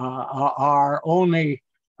are only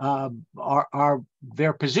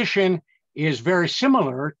their position is very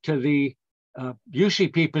similar to the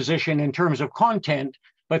UCP position in terms of content,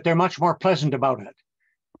 but they're much more pleasant about it.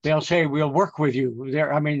 They'll say, "We'll work with you."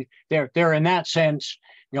 They're in that sense,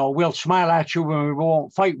 we'll smile at you when we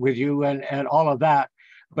won't fight with you and all of that.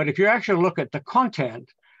 But if you actually look at the content,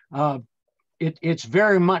 it's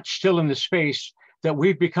very much still in the space that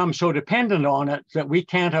we've become so dependent on it that we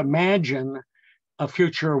can't imagine a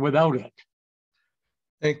future without it.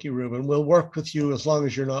 Thank you, Ruben. We'll work with you as long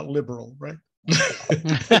as you're not liberal, right?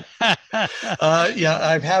 Yeah,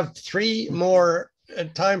 I have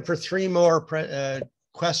time for three more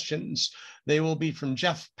questions. They will be from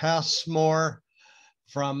Jeff Passmore,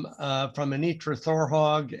 from Anitra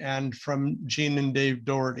Thorhog, and from Jean and Dave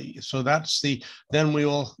Doherty. So then we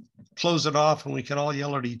will close it off and we can all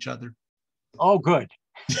yell at each other. Oh, good.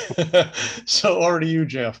 So over to you,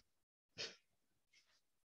 Jeff.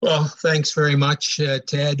 Well, thanks very much,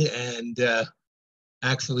 Ted. And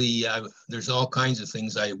actually, there's all kinds of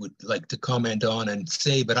things I would like to comment on and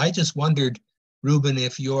say, but I just wondered, Ruben,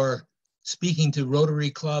 if you're speaking to Rotary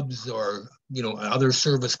clubs or other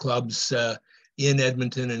service clubs in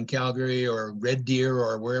Edmonton and Calgary or Red Deer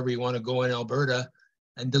or wherever you want to go in Alberta,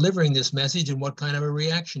 and delivering this message, and what kind of a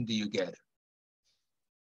reaction do you get?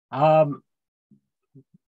 COVID,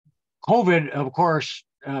 of course,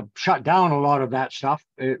 shut down a lot of that stuff.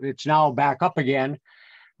 It's now back up again.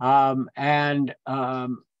 And I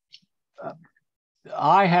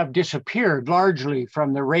have disappeared largely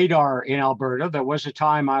from the radar in Alberta. There was a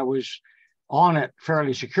time I was on it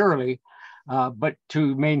fairly securely. But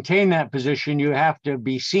to maintain that position, you have to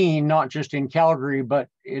be seen, not just in Calgary, but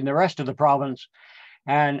in the rest of the province.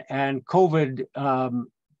 And COVID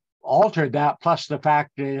altered that, plus the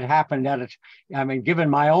fact that it happened at it. I mean, given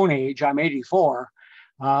my own age, I'm 84.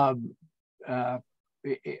 I'm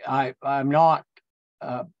not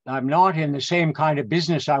in the same kind of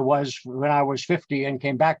business I was when I was 50 and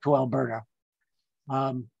came back to Alberta.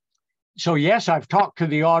 So yes, I've talked to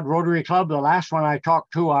the odd Rotary Club. The last one I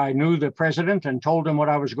talked to, I knew the president and told him what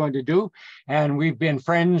I was going to do. And we've been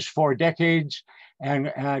friends for decades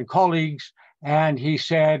and colleagues. And he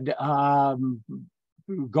said,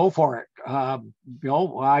 go for it. I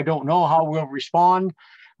don't know how we'll respond,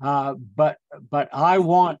 but I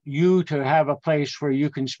want you to have a place where you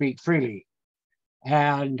can speak freely.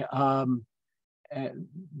 And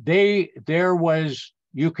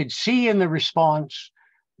you could see in the response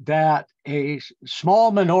that a small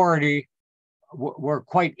minority were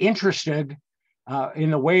quite interested in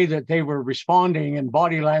the way that they were responding in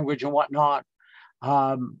body language and whatnot.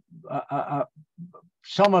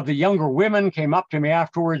 Some of the younger women came up to me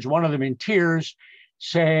afterwards, one of them in tears,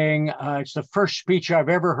 saying, it's the first speech I've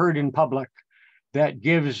ever heard in public that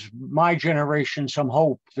gives my generation some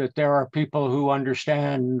hope that there are people who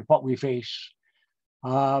understand what we face.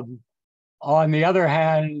 On the other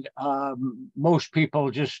hand, most people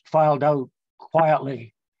just filed out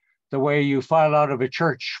quietly, the way you file out of a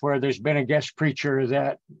church where there's been a guest preacher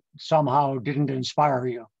that somehow didn't inspire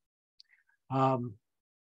you.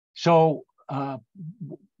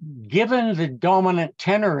 Given the dominant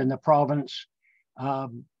tenor in the province,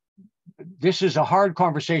 this is a hard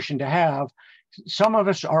conversation to have. Some of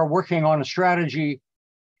us are working on a strategy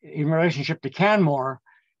in relationship to Canmore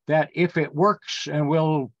that if it works, and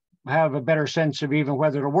we'll have a better sense of even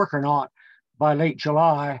whether it'll work or not by late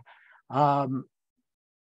July, and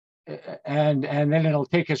then it'll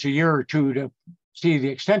take us a year or two to see the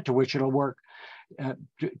extent to which it'll work,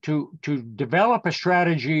 to develop a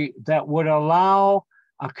strategy that would allow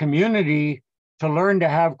a community to learn to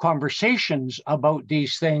have conversations about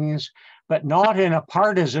these things, but not in a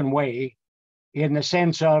partisan way, in the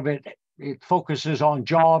sense of it focuses on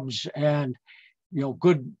jobs and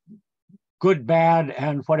good, bad,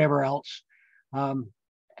 and whatever else. And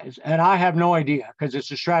I have no idea, because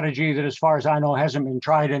it's a strategy that, as far as I know, hasn't been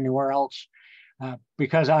tried anywhere else.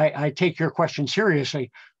 Because I take your question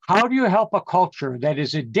seriously. How do you help a culture that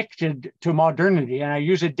is addicted to modernity? And I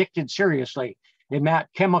use addicted seriously in that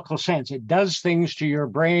chemical sense. It does things to your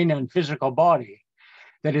brain and physical body,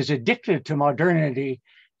 that is addicted to modernity,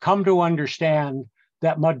 come to understand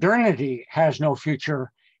that modernity has no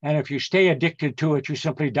future. And if you stay addicted to it, you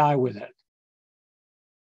simply die with it.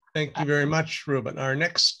 Thank you very much, Ruben. Our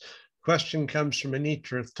next question comes from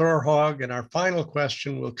Anitra Thorhog, and our final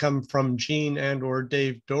question will come from Jean and or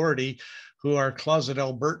Dave Doherty, who are closet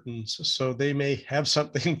Albertans, so they may have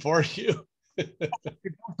something for you.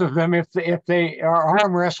 Both of them, if they are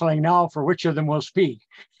arm wrestling now, for which of them will speak.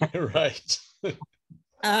 Right.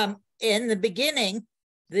 In the beginning,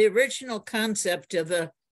 the original concept of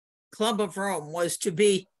the Club of Rome was to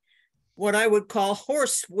be what I would call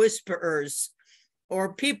horse whisperers,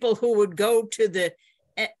 or people who would go to the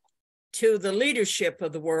leadership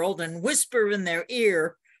of the world and whisper in their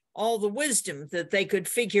ear all the wisdom that they could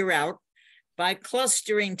figure out by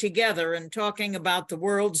clustering together and talking about the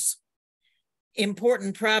world's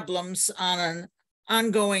important problems on an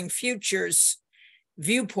ongoing futures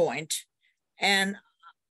viewpoint. And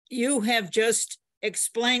you have just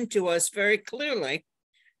explained to us very clearly,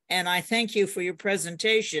 and I thank you for your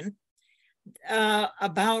presentation,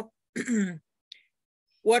 about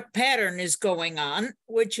what pattern is going on,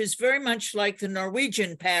 which is very much like the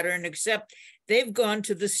Norwegian pattern, except they've gone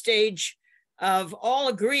to the stage of all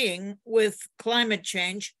agreeing with climate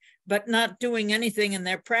change, but not doing anything in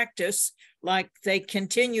their practice, like they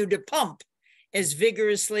continue to pump as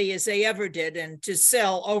vigorously as they ever did and to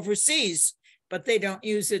sell overseas, but they don't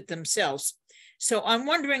use it themselves. So I'm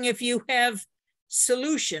wondering if you have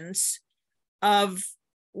solutions of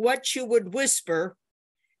what you would whisper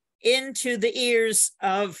into the ears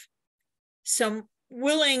of some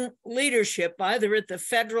willing leadership, either at the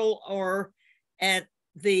federal or at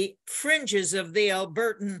the fringes of the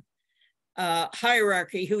Albertan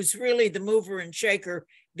hierarchy, who's really the mover and shaker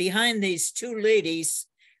behind these two ladies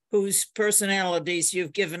whose personalities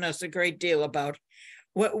you've given us a great deal about.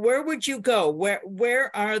 Where would you go?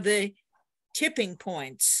 Where are the tipping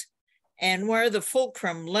points, and where are the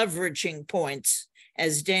fulcrum leveraging points,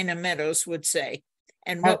 as Dana Meadows would say?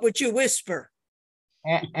 And what would you whisper?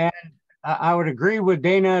 And I would agree with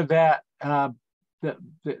Dana that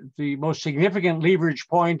the most significant leverage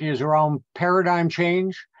point is around paradigm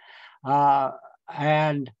change. So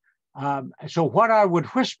what I would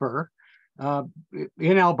whisper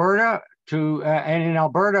in Alberta and in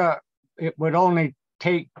Alberta, it would only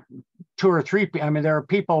take 2 or 3. I mean, there are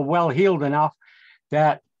people well heeled enough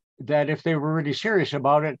that if they were really serious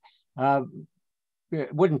about it,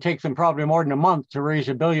 it wouldn't take them probably more than a month to raise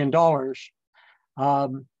 $1 billion.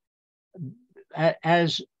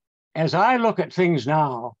 As I look at things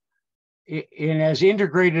now, in as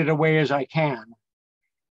integrated a way as I can,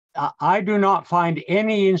 I do not find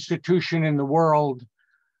any institution in the world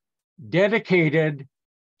dedicated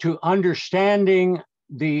to understanding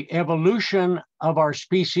the evolution of our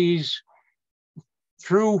species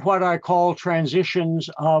through what I call transitions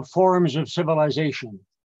of forms of civilization.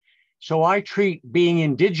 So I treat being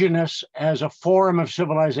indigenous as a form of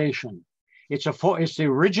civilization. It's the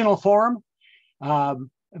original form.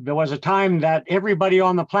 There was a time that everybody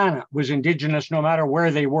on the planet was indigenous, no matter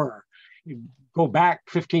where they were. You go back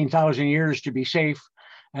 15,000 years to be safe,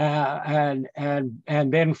 and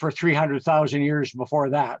then for 300,000 years before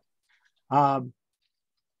that.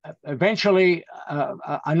 Eventually,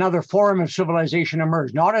 another form of civilization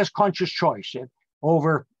emerged, not as conscious choice,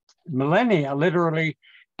 over millennia, literally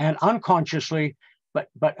and unconsciously, but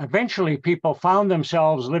eventually people found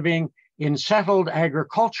themselves living in settled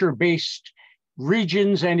agriculture-based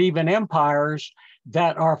regions and even empires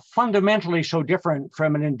that are fundamentally so different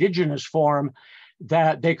from an indigenous form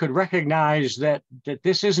that they could recognize that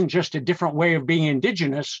this isn't just a different way of being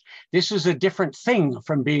indigenous, this is a different thing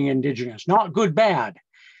from being indigenous, not good, bad,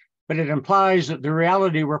 but it implies that the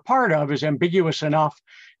reality we're part of is ambiguous enough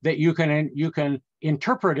that you can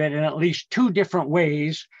interpret it in at least 2 different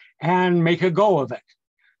ways and make a go of it.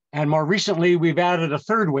 And more recently, we've added a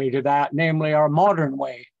 3rd way to that, namely our modern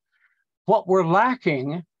way. What we're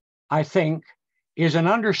lacking, I think, is an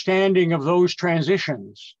understanding of those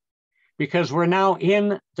transitions, because we're now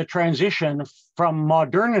in the transition from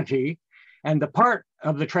modernity, and the part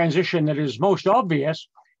of the transition that is most obvious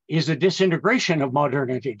is the disintegration of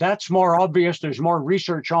modernity. That's more obvious. There's more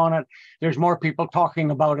research on it. There's more people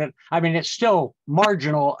talking about it. I mean, it's still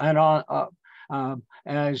marginal, and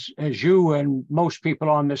as you and most people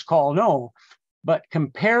on this call know, but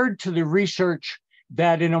compared to the research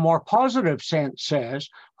that in a more positive sense says,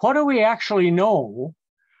 what do we actually know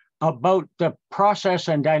about the process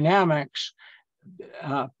and dynamics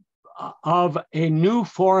of a new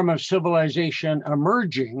form of civilization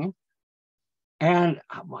emerging? And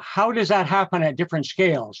how does that happen at different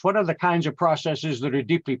scales? What are the kinds of processes that are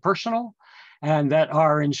deeply personal and that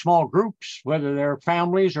are in small groups, whether they're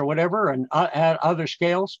families or whatever, and at other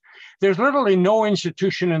scales? There's literally no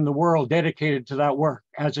institution in the world dedicated to that work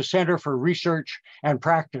as a center for research and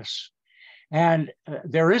practice. And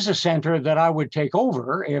there is a center that I would take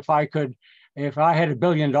over if I had $1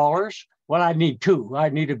 billion. Well, I'd need 2.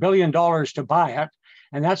 I'd need $1 billion to buy it.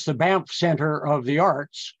 And that's the Banff Center of the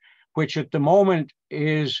Arts, which at the moment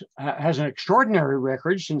has an extraordinary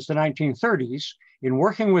record since the 1930s in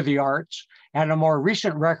working with the arts, and a more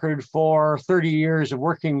recent record for 30 years of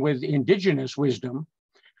working with indigenous wisdom,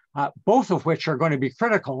 both of which are going to be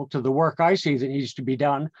critical to the work I see that needs to be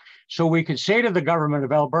done. So we could say to the government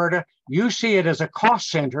of Alberta, you see it as a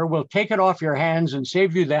cost center, we'll take it off your hands and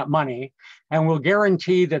save you that money, and we'll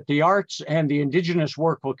guarantee that the arts and the indigenous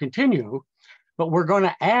work will continue, but we're going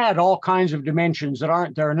to add all kinds of dimensions that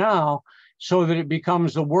aren't there now so that it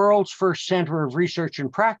becomes the world's first center of research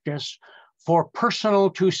and practice for personal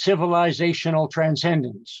to civilizational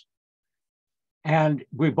transcendence. And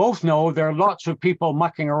we both know there are lots of people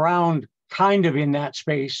mucking around kind of in that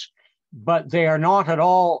space, but they are not at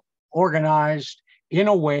all organized in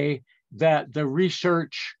a way that the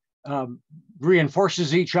research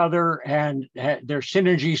reinforces each other and there are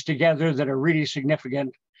synergies together that are really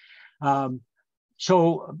significant.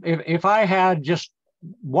 So if I had just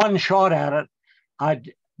one shot at it,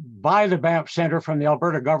 I'd buy the Banff Center from the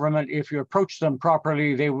Alberta government. If you approach them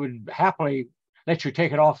properly, they would happily let you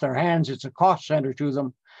take it off their hands. It's a cost center to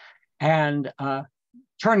them, and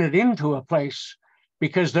turn it into a place,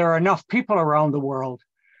 because there are enough people around the world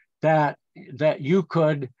that you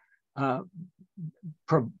could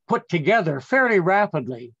put together fairly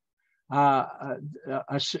rapidly a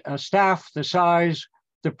staff the size.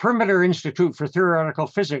 The Perimeter Institute for Theoretical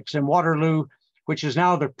Physics in Waterloo, which is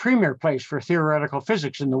now the premier place for theoretical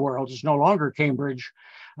physics in the world, is no longer Cambridge,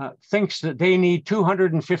 thinks that they need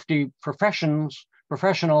 250 professionals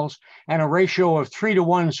and a ratio of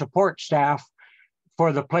 3-to-1 support staff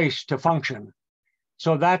for the place to function.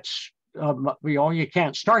 So that's, you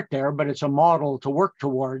can't start there, but it's a model to work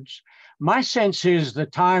towards. My sense is the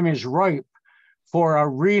time is ripe for a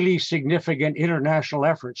really significant international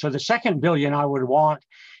effort. So the second $1 billion I would want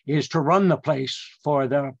is to run the place for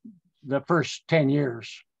the first 10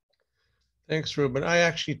 years. Thanks, Ruben. I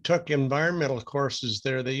actually took environmental courses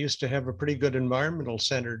there. They used to have a pretty good environmental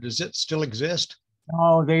center. Does it still exist?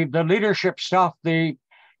 Oh, the leadership stuff,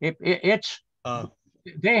 it's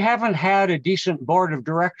they haven't had a decent board of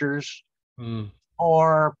directors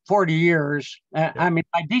for 40 years. I mean,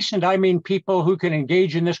 by decent, I mean people who can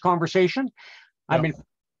engage in this conversation. I mean,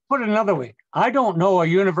 put it another way, I don't know a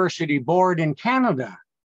university board in Canada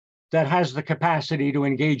that has the capacity to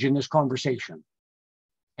engage in this conversation.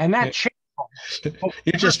 And that's shameful.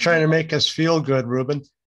 You're just trying to make us feel good, Ruben.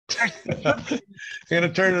 I'm going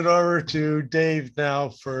to turn it over to Dave now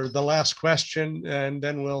for the last question, and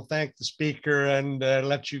then we'll thank the speaker and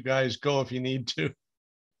let you guys go if you need to.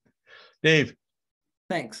 Dave.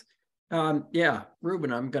 Thanks. Yeah,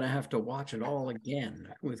 Ruben, I'm going to have to watch it all again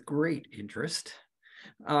with great interest.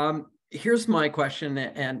 Here's my question,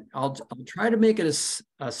 and I'll try to make it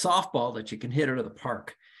a softball that you can hit out of the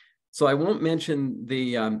park. So I won't mention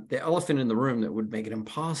the elephant in the room that would make it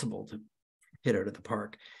impossible to hit out of the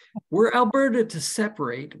park. Were Alberta to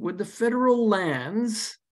separate, would the federal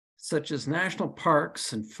lands, such as national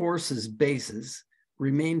parks and forces bases,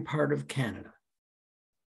 remain part of Canada?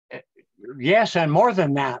 Yes, and more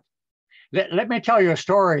than that. Let me tell you a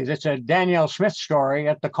story that's a Danielle Smith story.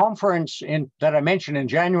 At the conference that I mentioned in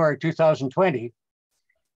January 2020,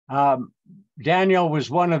 Danielle was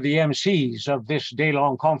one of the MCs of this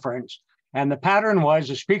day-long conference. And the pattern was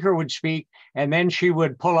the speaker would speak, and then she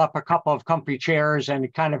would pull up a couple of comfy chairs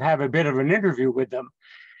and kind of have a bit of an interview with them.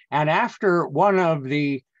 And after one of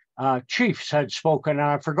the chiefs had spoken, and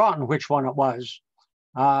I've forgotten which one it was,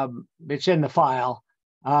 it's in the file,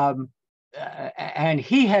 and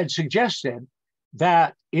he had suggested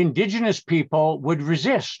that Indigenous people would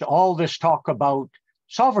resist all this talk about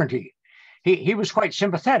sovereignty. He was quite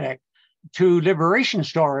sympathetic to liberation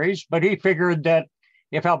stories, but he figured that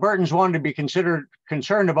if Albertans wanted to be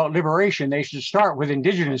concerned about liberation, they should start with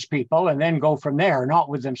Indigenous people and then go from there, not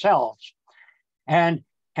with themselves. And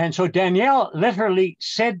so Danielle literally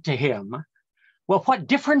said to him, well, what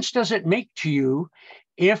difference does it make to you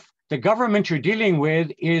if the government you're dealing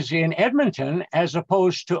with is in Edmonton as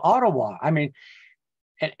opposed to Ottawa? I mean,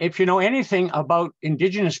 if you know anything about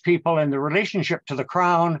Indigenous people and the relationship to the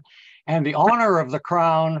Crown and the honor of the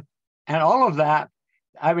Crown and all of that,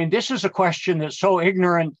 I mean, this is a question that's so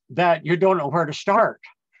ignorant that you don't know where to start.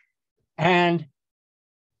 And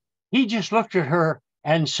he just looked at her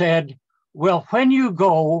and said, well, when you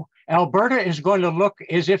go, Alberta is going to look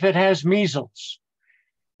as if it has measles,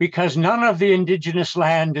 because none of the Indigenous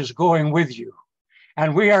land is going with you.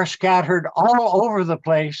 And we are scattered all over the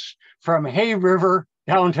place from Hay River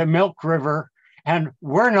down to Milk River, and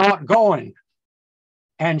we're not going.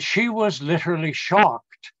 And she was literally shocked.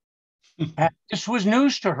 And this was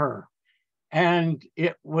news to her. And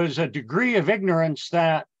it was a degree of ignorance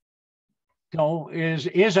that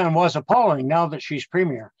is and was appalling now that she's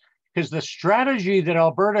premier. Because the strategy that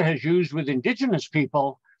Alberta has used with Indigenous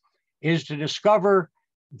people is to discover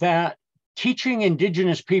that teaching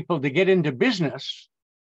Indigenous people to get into business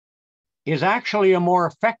is actually a more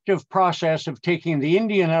effective process of taking the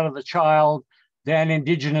Indian out of the child than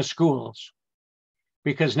Indigenous schools.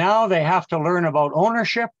 Because now they have to learn about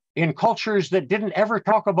ownership in cultures that didn't ever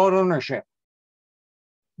talk about ownership,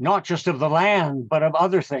 not just of the land, but of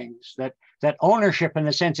other things, that ownership in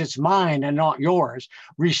the sense it's mine and not yours,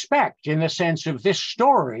 respect in the sense of this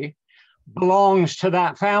story belongs to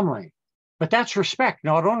that family, but that's respect,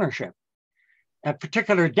 not ownership. A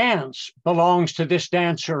particular dance belongs to this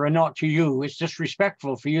dancer and not to you. It's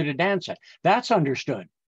disrespectful for you to dance it. That's understood.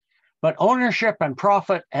 But ownership and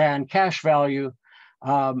profit and cash value,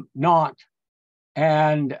 not.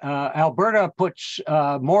 And Alberta puts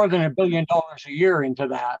more than $1 billion a year into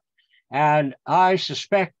that. And I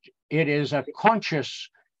suspect it is a conscious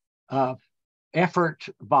effort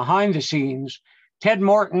behind the scenes. Ted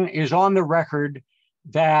Morton is on the record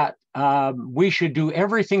that we should do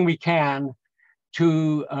everything we can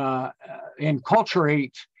to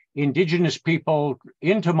enculturate Indigenous people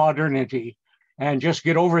into modernity and just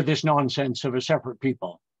get over this nonsense of a separate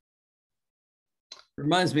people.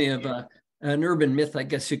 Reminds me of an urban myth, I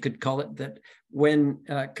guess you could call it, that when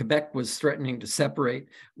Quebec was threatening to separate,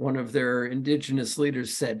 one of their Indigenous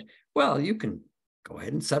leaders said, well, you can go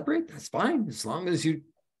ahead and separate, that's fine, as long as you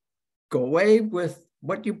go away with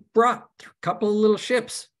what you brought, a couple of little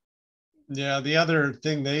ships. Yeah, the other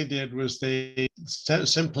thing they did was they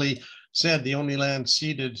simply said the only land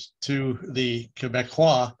ceded to the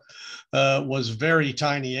Quebecois was very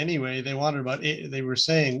tiny anyway. They wanted they were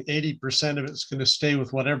saying 80% of it's going to stay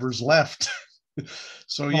with whatever's left.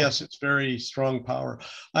 So yes, it's very strong power.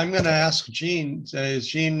 I'm going to ask Jean, is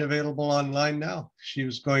Jean available online now? She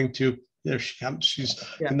was going to There she comes. She's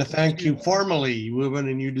Yeah. going to thank you formally, Ruben,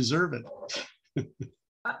 and you deserve it.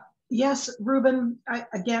 Yes, Ruben,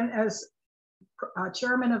 again, as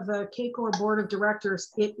chairman of the CACOR Board of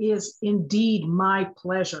Directors, it is indeed my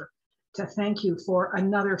pleasure to thank you for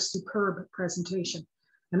another superb presentation.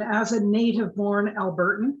 And as a native-born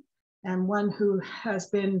Albertan and one who has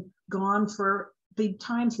been gone for the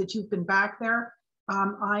times that you've been back there,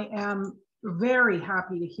 I am very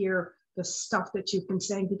happy to hear the stuff that you've been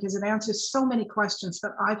saying, because it answers so many questions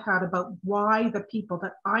that I've had about why the people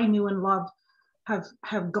that I knew and loved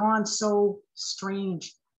have gone so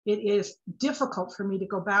strange. It is difficult for me to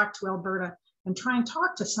go back to Alberta and try and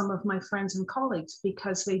talk to some of my friends and colleagues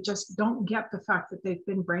because they just don't get the fact that they've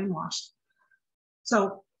been brainwashed.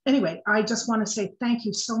 So anyway, I just want to say thank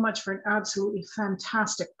you so much for an absolutely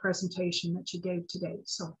fantastic presentation that you gave today.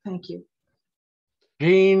 So thank you.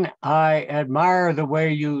 Jean, I admire the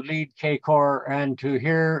way you lead CACOR, and to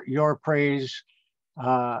hear your praise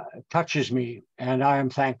touches me, and I am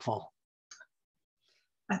thankful.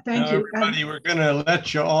 Thank you. Everybody, we're going to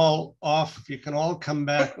let you all off. You can all come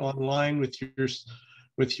back online with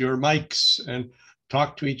your mics and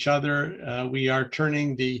talk to each other. We are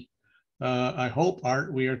turning the, I hope,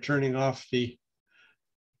 Art, we are turning off the.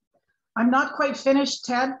 I'm not quite finished,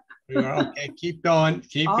 Ted. Okay, keep going.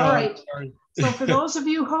 Keep going. All right. Sorry. So for those of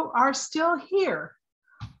you who are still here,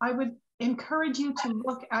 I would encourage you to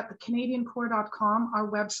look at the CanadianCore.com,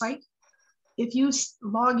 our website. If you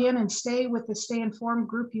log in and stay with the Stay Informed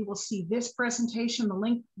group, you will see this presentation, the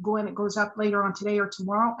link when it goes up later on today or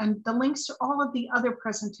tomorrow, and the links to all of the other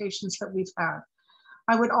presentations that we've had.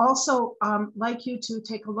 I would also like you to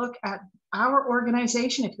take a look at our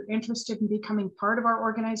organization. If you're interested in becoming part of our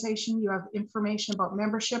organization, you have information about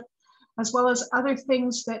membership, as well as other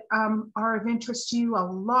things that are of interest to you, a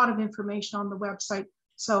lot of information on the website.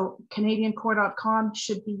 So CanadianCore.com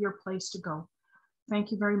should be your place to go.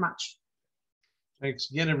 Thank you very much.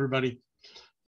 Thanks again, everybody.